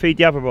rod and then feed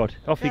the other rod.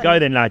 Off you go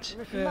then, lads.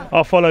 Yeah.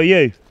 I'll follow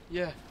you.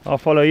 Yeah. I'll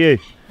follow you.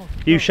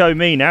 You show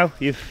me now.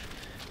 You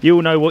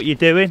all know what you're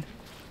doing.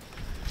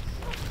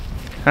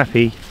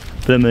 Happy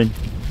bloomin'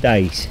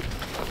 days.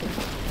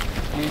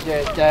 You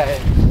did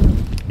that.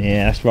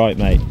 Yeah, that's right,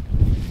 mate.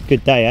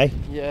 Good day, eh?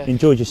 Yeah.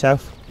 Enjoyed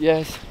yourself?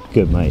 Yes.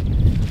 Good, mate.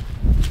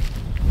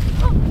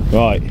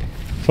 Right,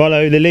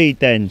 follow the lead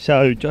then.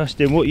 So,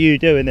 Justin, what are you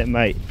doing then,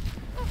 mate?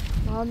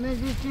 I'm going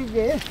to do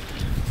this.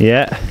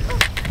 Yeah.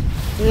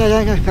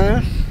 Yeah,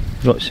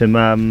 Got some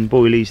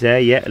boilies there,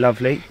 yeah,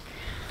 lovely.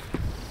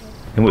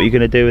 And what are you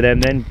going to do with them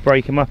then?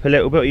 Break them up a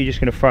little bit, or are you just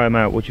going to throw them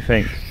out? What do you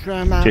think? Throw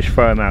them out. Just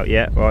throw them out,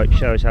 yeah. Right,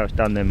 show us how it's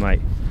done then, mate.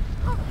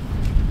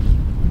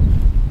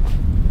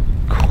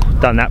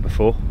 Done that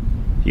before.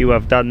 You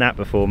have done that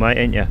before, mate,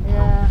 ain't you?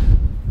 Yeah.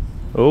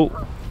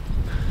 Oh.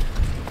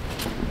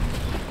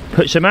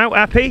 Put some out,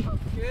 happy?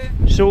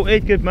 Yeah.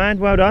 Sorted, good man,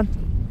 well done.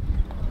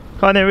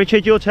 Come on then,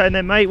 Richard, your turn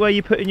then, mate. Where are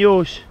you putting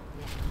yours?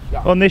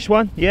 Yeah. On this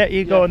one? Yeah,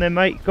 you go on then,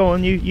 mate. Go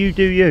on, you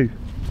do you.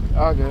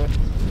 I'll do it.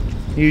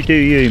 You do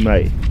you,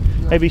 mate.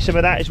 Maybe some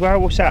of that as well.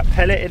 What's that,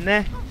 pellet in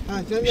there?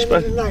 I don't know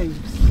the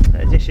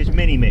names. This is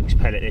mini mix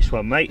pellet, this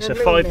one, mate. So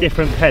 5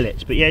 different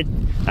pellets. But yeah,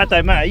 that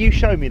don't matter. You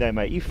show me though,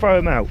 mate. You throw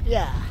them out.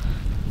 Yeah.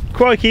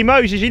 Crikey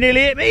Moses, you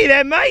nearly hit me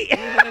then, mate.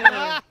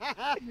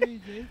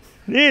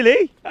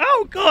 Nearly?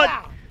 Oh,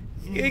 God.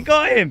 You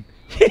got him.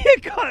 You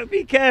got to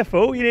be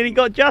careful. You nearly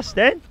got just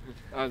then.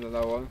 I don't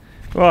know one.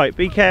 Right,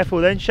 be careful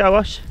then. Show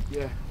us.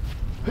 Yeah.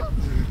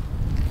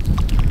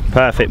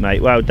 Perfect,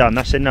 mate. Well done.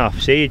 That's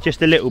enough. See,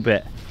 just a little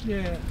bit.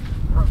 Yeah.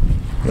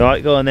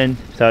 Right, go on then.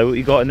 So what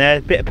you got in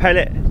there? Bit of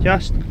pellet,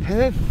 just?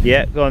 Pellet?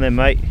 Yeah, go on then,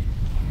 mate.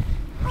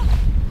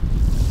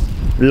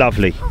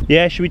 Lovely.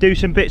 Yeah, should we do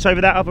some bits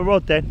over that other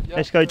rod then? Yeah.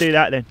 Let's go do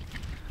that then.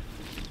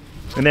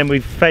 And then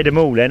we've fed them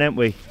all then, haven't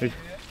we? We've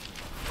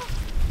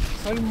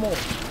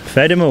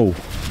fed them all.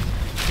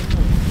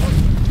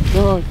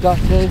 Oh,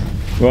 that's it.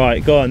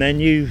 Right, go on then.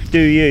 You do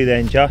you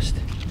then, just.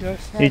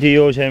 Yes. You do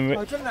yours, Henry.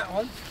 I've done that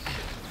one.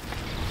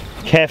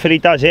 Carefully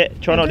does it.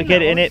 Try not to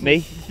get it and hit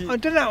me. I've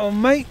done that one,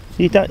 mate.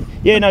 You don't.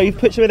 Yeah, no, you've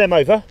put some of them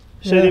over.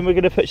 So Yeah. then we're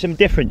going to put some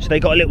different. So they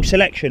got a little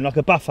selection, like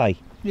a buffet.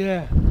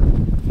 Yeah.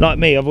 Like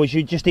me, otherwise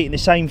you're just eating the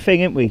same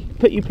thing, ain't we?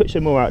 You put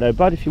some more out though,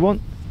 bud, if you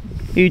want.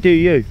 You do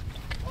you.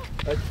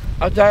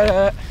 I've done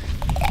it.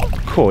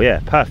 Cool, yeah,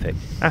 perfect.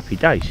 Happy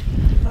days.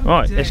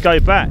 Right, let's go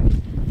back.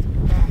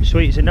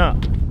 Sweet as a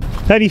nut.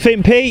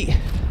 Anything, Pete?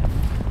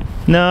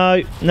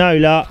 No, no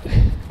luck.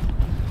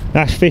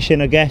 That's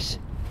fishing, I guess.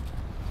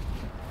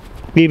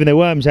 Even the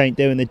worms ain't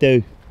doing the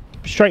do.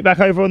 Straight back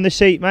over on the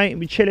seat, mate, and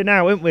we're chilling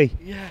out, ain't we?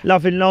 Yeah.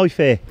 Loving life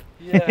here.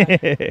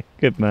 Yeah.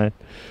 Good man.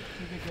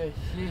 You can go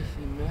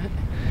shishing, man.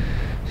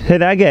 Say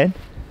that again.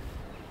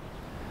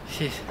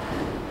 Shish.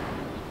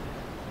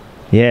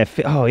 Yeah,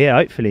 oh yeah,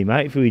 hopefully,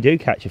 mate, if we do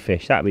catch a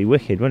fish, that'd be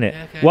wicked, wouldn't it?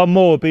 Yeah, okay. One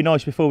more would be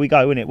nice before we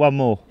go, wouldn't it? One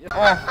more.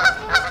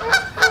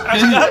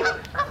 How's it go?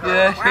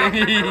 Yeah.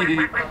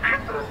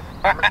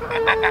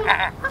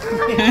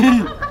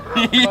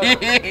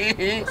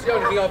 It's the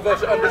only thing I've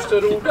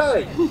understood all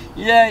day.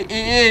 Yeah, it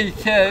is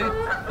too.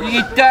 You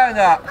get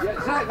donuts.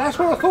 Yeah, that's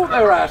what I thought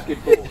they were asking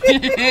for.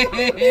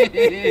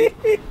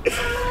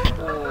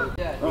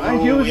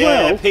 And you as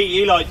well. Pete,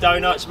 you like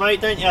donuts,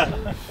 mate, don't you?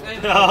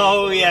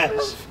 Oh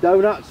yes.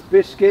 Donuts,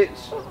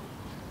 biscuits,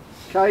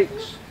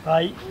 cakes.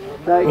 Right.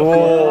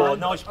 Oh,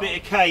 nice bit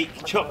of cake,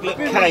 chocolate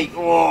cake.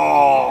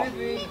 Oh.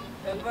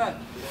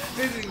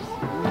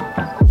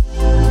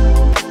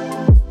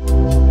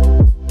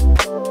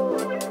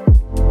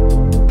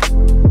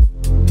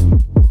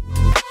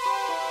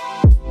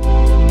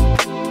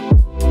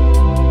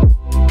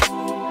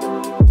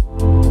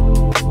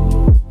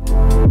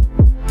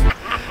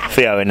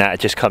 Theo and that had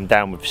just come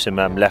down with some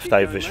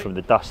leftovers from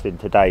the dusting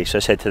today, so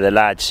I said to the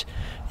lads,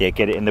 yeah,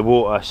 get it in the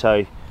water.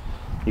 So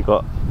you've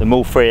got them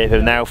all 3 of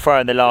them now,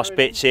 throwing the last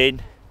bits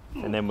in,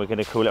 and then we're going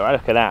to call it. Right,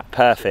 look at that,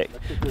 perfect.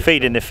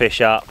 Feeding the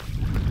fish up,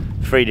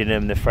 feeding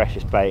them the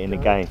freshest bait in the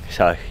game.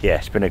 So yeah,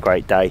 it's been a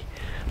great day.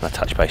 I'll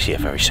touch base here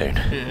very soon.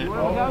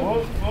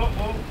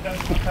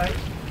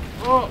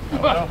 Oh,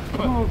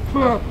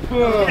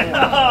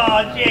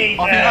 jeez.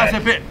 I think that's a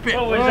bit.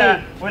 What was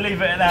that? We'll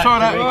leave it at that. Sorry,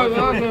 that.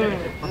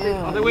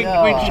 I think we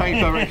can change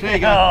direction. There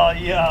you go. Oh,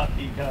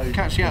 yucky goes.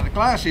 Can't see out the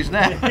glasses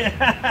now. You're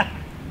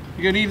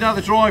going to need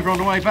another driver on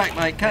the way back,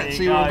 mate. Can't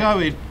see where I'm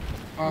going.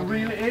 I'll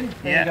reel it in.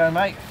 There you go,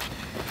 mate.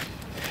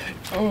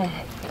 Oh.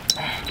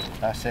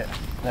 That's it.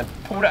 Then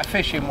pull that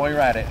fish in while you're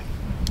at it.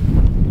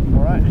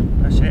 Alright.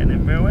 That's it, and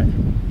then reel it.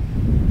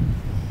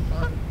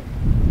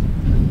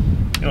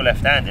 You're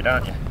left-handed,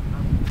 aren't you?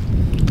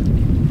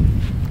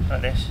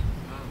 Like this.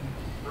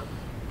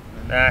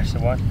 That's the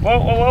one. Whoa,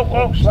 whoa, whoa,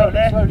 whoa, slow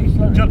there.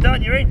 Slowly. Job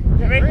done, you're in.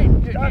 You're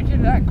in. You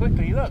did that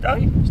quickly, look.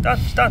 It's done.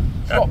 Stop.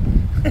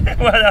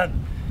 Well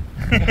done.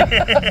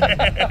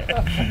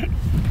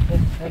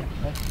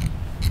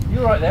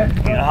 You're right there.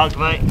 Get a hug,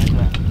 mate.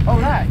 Oh,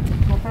 that. You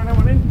want to throw that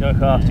one in?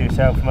 Look after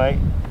yourself, mate.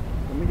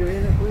 Let me do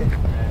it in for you.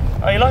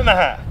 Oh, you like my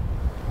hat?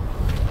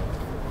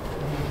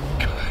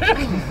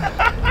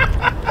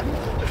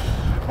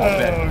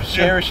 I'm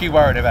seriously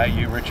worried about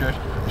you, Richard.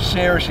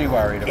 Seriously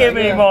worried about Give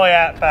me my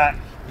hat back.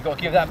 You've got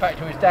to give that back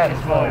to his dad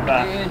as well.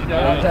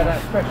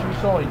 That special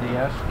signed he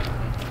has.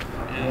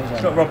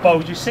 It's got Rob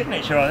Bulger's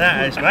signature on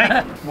that, as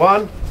mate.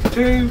 1,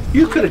 2.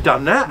 You could have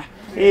done that.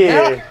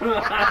 Yeah.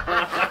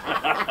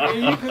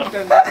 You could have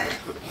done that.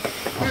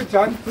 Good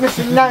done.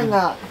 Listen,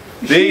 no.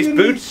 These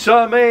boots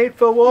are made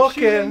for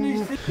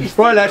walking.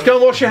 Right, lads, go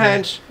and wash your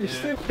hands.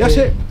 That's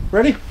it.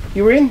 Ready?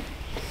 You in?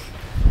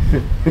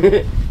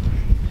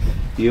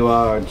 You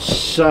are in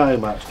so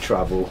much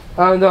trouble.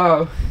 Oh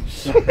no.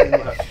 So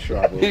much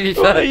trouble.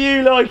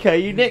 You like her?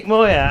 You nicked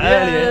my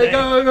hat earlier.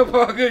 Go,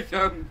 Parker.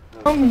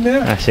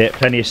 That's it.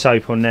 Plenty of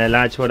soap on there,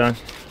 lads. Well done.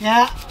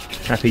 Yeah.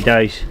 Happy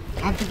days.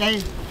 Happy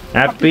days.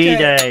 Happy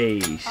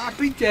days.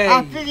 Happy days.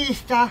 Happy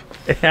Easter.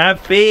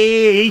 Happy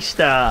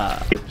Easter.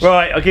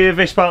 Right, I'll give you a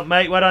fist bump,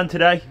 mate. Well done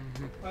today.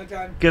 Well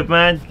done. Good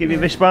man. Give you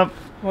a fist bump.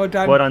 Well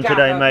done. Well done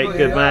today, mate.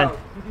 Good man.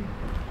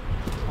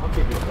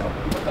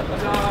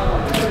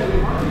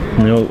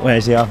 No,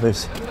 where's the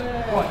others?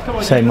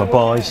 Say my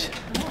boys.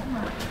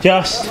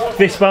 Just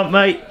fist bump,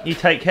 mate. You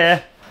take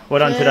care. Well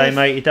done today,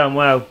 mate. You done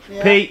well.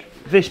 Yeah. Pete,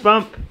 fist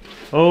bump.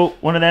 Oh,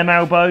 one of them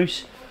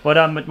elbows. Well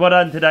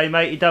done today,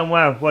 mate. You done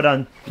well. Well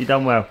done. You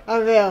done well. I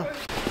will.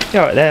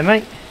 You're right there,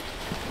 mate.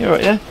 You're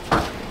right there.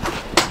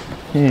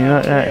 Yeah, you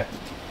like that.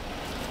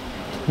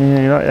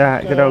 Yeah, you like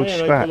that. Good old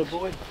scratch.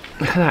 Look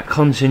at that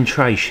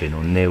concentration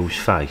on Neil's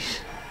face.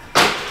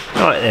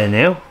 Right there,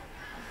 Neil.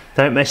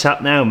 Don't mess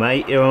up now,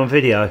 mate. You're on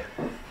video.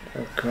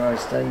 Oh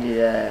Christ, don't do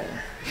that.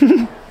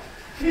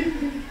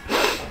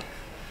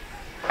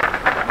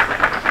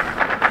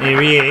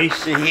 Here he is.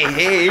 So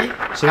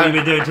what have you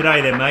been doing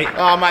today then, mate?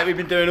 Oh mate, we've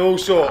been doing all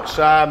sorts.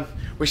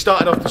 We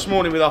started off this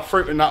morning with our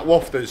fruit and nut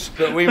wafters,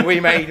 but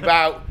we made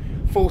about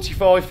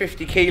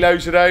 45-50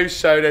 kilos of those,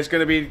 so they're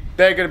going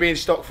to be in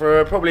stock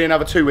for probably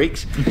another 2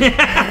 weeks.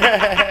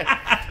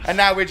 And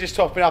now we're just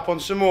topping up on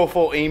some more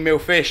 14mm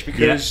fish,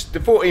 because the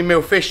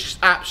 14mm fish just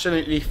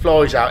absolutely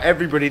flies out.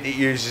 Everybody that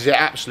uses it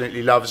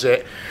absolutely loves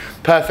it.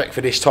 Perfect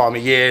for this time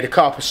of year. The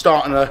carp are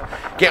starting to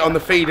get on the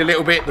feed a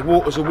little bit. The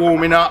waters are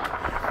warming up.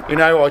 You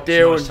know,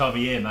 ideal. It's a nice time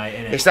of year, mate,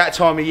 isn't it? It's that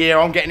time of year.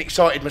 I'm getting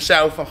excited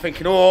myself. I'm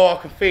thinking, oh, I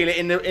can feel it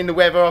in the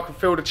weather. I can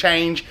feel the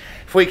change.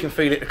 If we can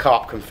feel it, the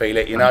carp can feel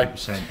it. You know.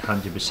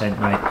 100%,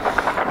 mate.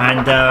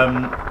 And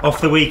off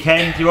the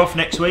weekend. You're off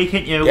next week,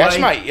 aren't you? Yes,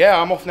 mate. Yeah,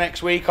 I'm off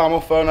next week. I'm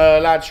off on a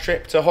lads'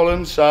 trip to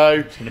Holland, so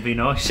it's going to be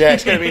nice. Yeah,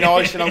 it's going to be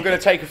nice, and I'm going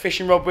to take a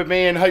fishing rod with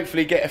me and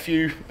hopefully get a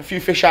few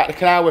fish out of the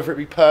canal, whether it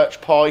be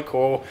perch, pike,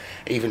 or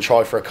even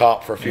try for a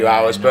carp for a few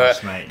hours. Nice,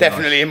 but mate,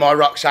 definitely in my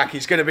rucksack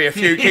is going to be a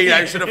few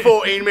kilos of the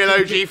 14mm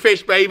OG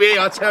fish, baby.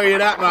 I'll tell you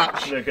that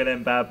much. Look at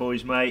them bad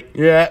boys, mate.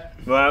 Yeah.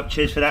 Well,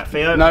 cheers for that,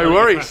 Theo. No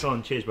worries.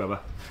 On. Cheers, brother.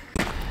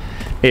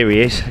 Here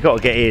he is. I've got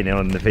to get in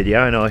on the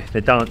video, and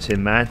the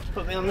dancing man.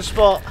 Put me on the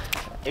spot,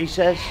 he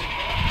says.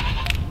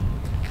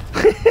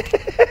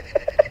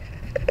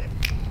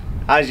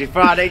 How's your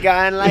Friday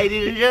going,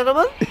 ladies and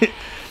gentlemen?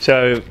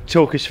 So,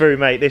 talk us through,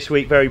 mate, this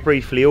week very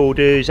briefly.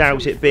 Orders,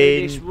 how's it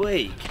been?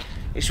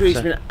 This week's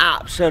been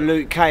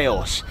absolute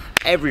chaos.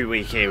 Every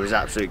week here was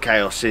absolute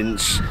chaos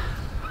since,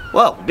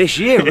 well, this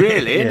year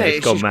really, isn't it?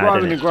 It's just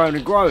growing and growing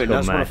and growing. I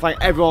just want to thank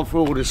everyone for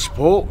all the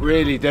support,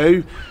 really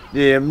do.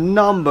 The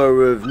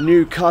number of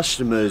new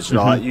customers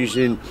like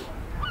using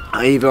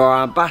either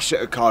our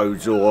ambassador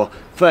codes or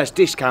first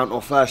discount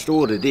or first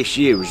order this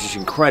year was just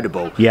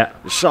incredible. Yeah.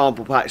 The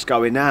sample packs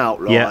going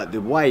out, like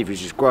the wave is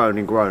just growing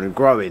and growing and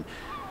growing.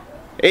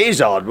 It is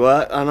hard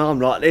work, and I'm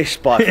like this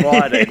by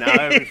Friday now,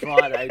 every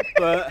Friday,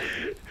 but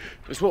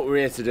it's what we're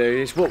here to do,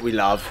 it's what we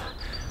love,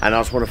 and I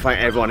just want to thank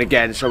everyone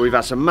again. So we've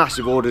had some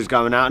massive orders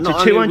going out.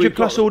 So 200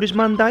 plus orders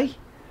Monday?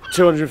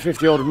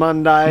 250 orders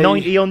Monday.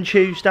 90 on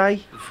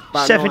Tuesday.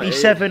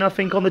 77 90. I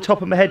think on the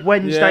top of my head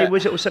Wednesday,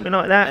 was it, or something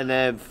like that? And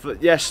then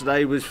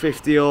yesterday was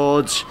 50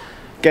 odds.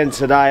 Again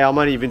today, I'm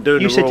only been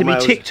doing. You said to me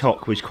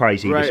TikTok was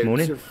crazy this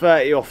morning.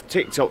 30 off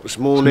TikTok this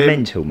morning. It's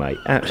mental, mate.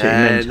 Absolutely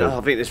mental.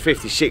 I think there's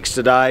 56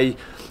 today. You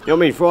know what I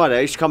mean?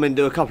 Friday, just come in,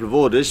 do a couple of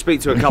orders,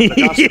 speak to a couple of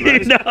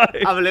customers,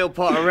 have a little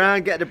pot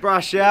around, get the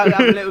brush out,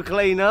 have a little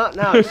clean up.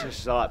 Now it's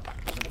just like.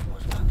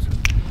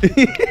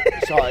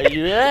 It's like,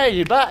 you there,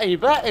 you back, you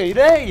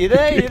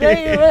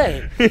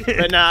there.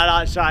 But no, like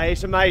I say,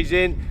 it's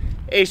amazing.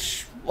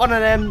 It's one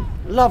of them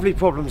lovely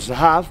problems to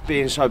have,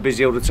 being so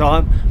busy all the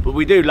time, but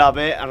we do love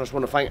it, and I just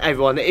want to thank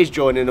everyone that is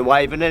joining the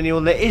wave, and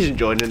anyone that isn't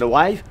joining the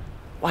wave,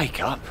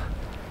 wake up,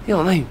 you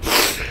know what I mean,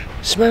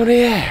 smell the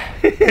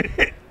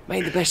air,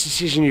 make the best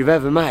decision you've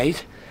ever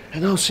made,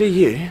 and I'll see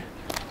you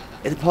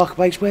at the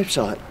ParkerBaits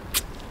website.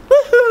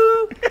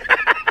 Woohoo!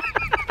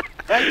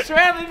 Thanks for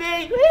having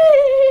me!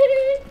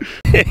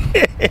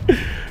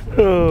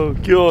 Oh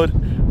God.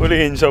 Well,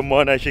 Ian's on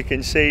one, as you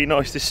can see.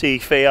 Nice to see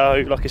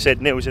Theo. Like I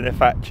said, Neil's in the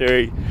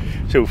factory.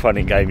 It's all fun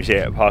and games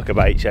here at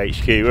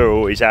ParkerBaits HQ. We're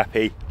always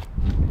happy.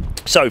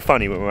 So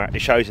funny when we're at the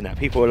shows and that.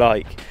 People are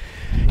like,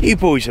 you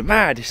boys are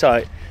mad. It's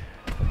like,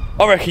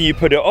 I reckon you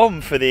put it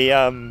on for the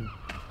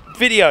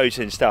videos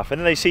and stuff, and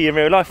then they see you in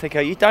real life, they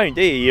go, you don't,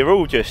 do you? You're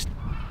all just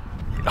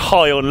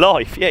high on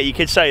life. Yeah, you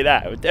could say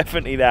that.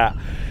 Definitely that.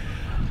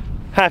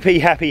 Happy,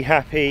 happy,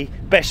 happy.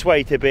 Best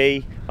way to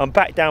be. I'm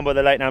back down by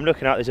the lake now. I'm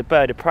looking out. There's a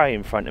bird of prey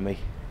in front of me.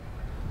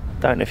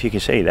 Don't know if you can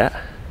see that.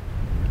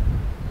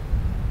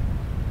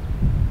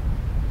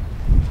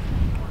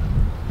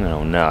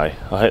 Oh no, I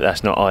hope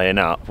that's not eyeing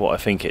up what I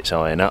think it's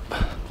eyeing up.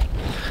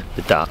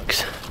 The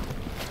ducks.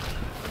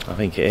 I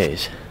think it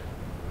is.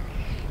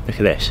 Look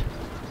at this.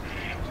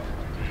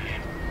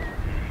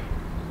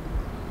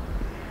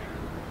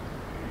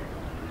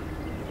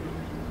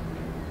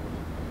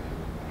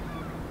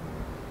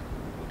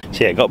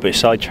 So yeah, got a bit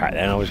sidetracked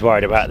then. I was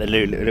worried about the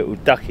little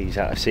duckies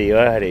that I see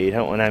earlier. You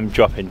don't want them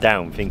dropping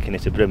down thinking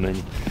it's a blooming,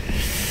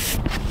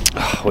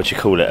 what do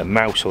you call it, a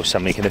mouse or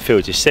something in the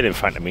fields. It's still in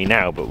front of me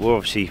now, but we're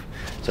obviously,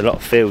 there's a lot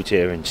of fields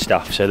here and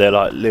stuff, so they're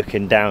like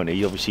looking down.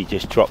 He obviously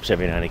just drops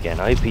every now and again.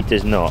 I hope he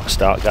does not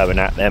start going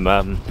at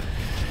them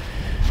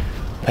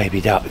baby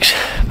ducks.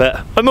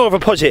 But on more of a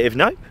positive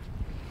note,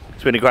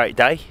 it's been a great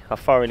day. I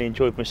thoroughly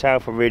enjoyed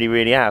myself. I really,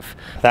 really have.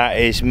 That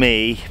is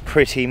me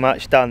pretty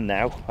much done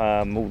now.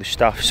 All the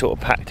stuff sort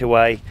of packed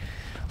away.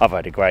 I've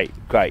had a great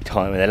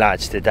time with the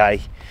lads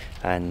today,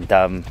 and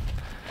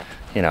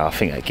you know, I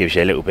think that gives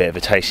you a little bit of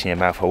a taste in your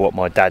mouth of what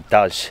my dad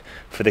does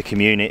for the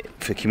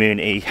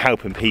community,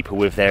 helping people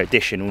with their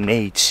additional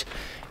needs.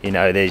 You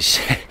know, there's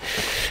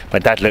my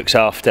dad looks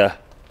after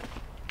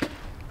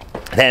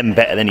them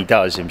better than he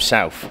does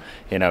himself.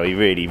 You know, he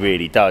really,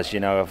 really does. You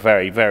know, I'm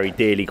very, very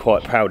dearly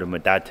quite proud of my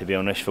dad, to be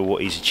honest, for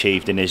what he's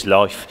achieved in his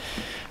life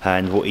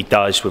and what he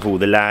does with all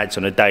the lads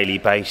on a daily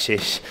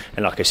basis.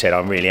 And like I said,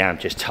 I really am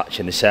just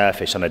touching the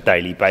surface on a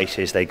daily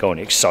basis. They go on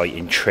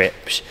exciting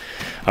trips.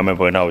 I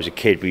remember when I was a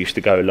kid, we used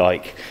to go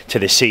like to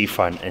the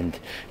seafront and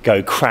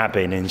go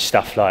crabbing and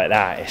stuff like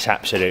that. It's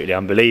absolutely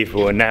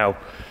unbelievable. And now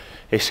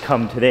it's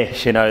come to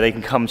this, you know, they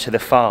can come to the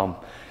farm,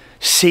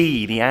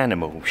 see the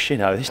animals, you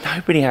know, there's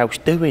nobody else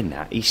doing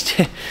that.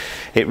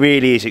 It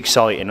really is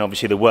exciting.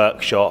 Obviously the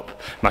workshop,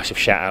 massive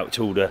shout out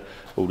to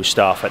all the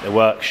staff at the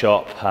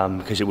workshop,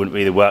 because it wouldn't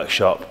be the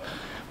workshop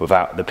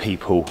without the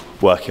people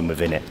working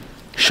within it.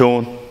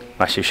 Sean,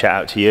 massive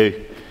shout out to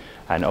you,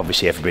 and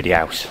obviously everybody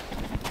else.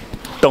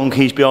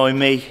 Donkeys behind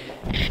me.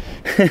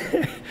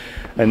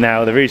 And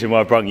now the reason why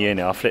I brought you in,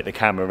 I'll flip the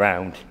camera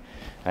around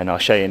and I'll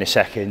show you in a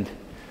second.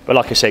 But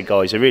like I said,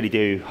 guys, I really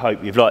do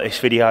hope you've liked this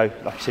video.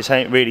 Like I said,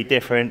 something really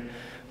different.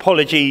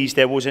 Apologies,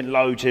 there wasn't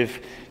loads of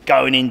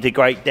going into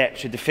great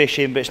depths with the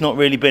fishing, but it's not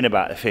really been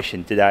about the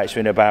fishing today. It's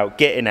been about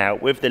getting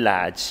out with the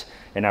lads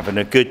and having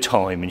a good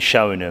time and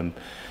showing them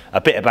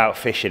a bit about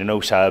fishing and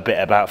also a bit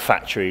about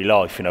factory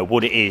life, you know,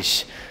 what it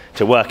is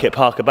to work at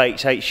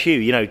ParkerBaits HQ,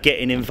 you know,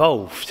 getting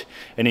involved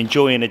and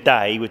enjoying a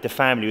day with the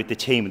family, with the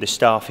team, with the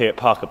staff here at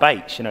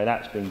ParkerBaits. You know,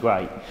 that's been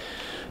great.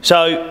 So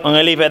I'm going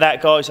to leave it at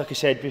that, guys. Like I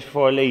said, just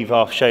before I leave,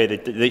 I'll show you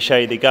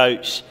the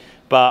goats.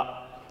 But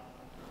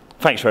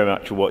thanks very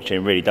much for watching.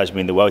 It really does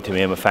mean the world to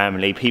me and my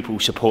family. People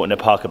supporting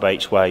the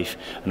ParkerBaits wave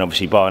and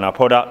obviously buying our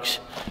products.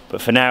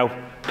 But for now,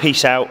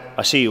 peace out.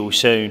 I'll see you all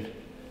soon.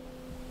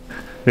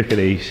 Look at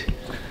these.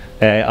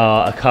 They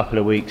are a couple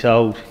of weeks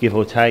old, give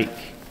or take.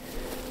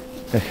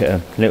 Look at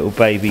them, little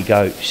baby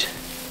goats.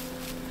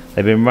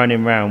 They've been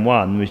running round.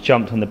 One was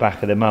jumped on the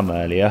back of the mum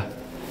earlier.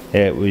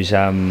 It was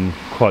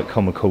quite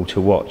comical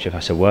to watch, if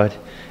that's a word.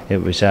 It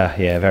was,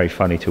 yeah, very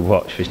funny to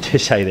watch, to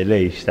say the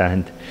least.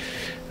 And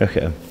look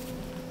at them.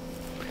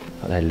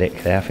 Got their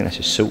lick there. I think that's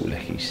a salt lick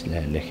he's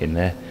licking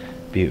there.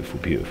 Beautiful,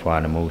 beautiful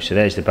animals. So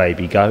there's the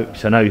baby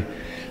goats. I know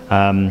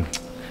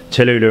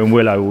Tallulah and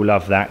Willow will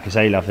love that because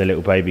they love the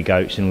little baby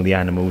goats and all the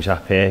animals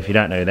up here. If you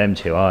don't know who them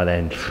two are,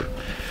 then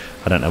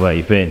I don't know where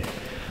you've been.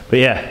 But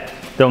yeah.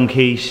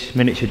 Donkeys,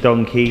 miniature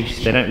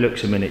donkeys. They don't look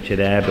so miniature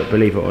there, but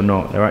believe it or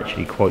not, they're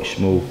actually quite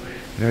small,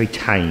 very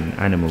tame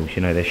animals.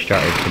 You know, they're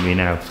strutting to me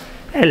now.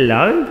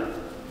 Hello,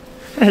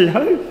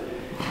 hello,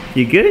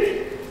 you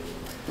good?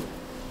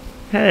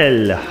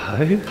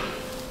 Hello.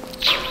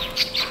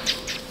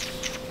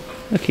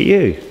 Look at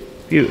you,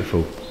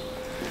 beautiful.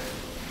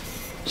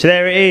 So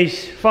there it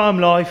is, farm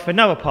life,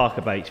 another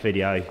ParkerBaits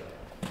video.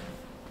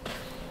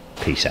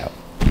 Peace out.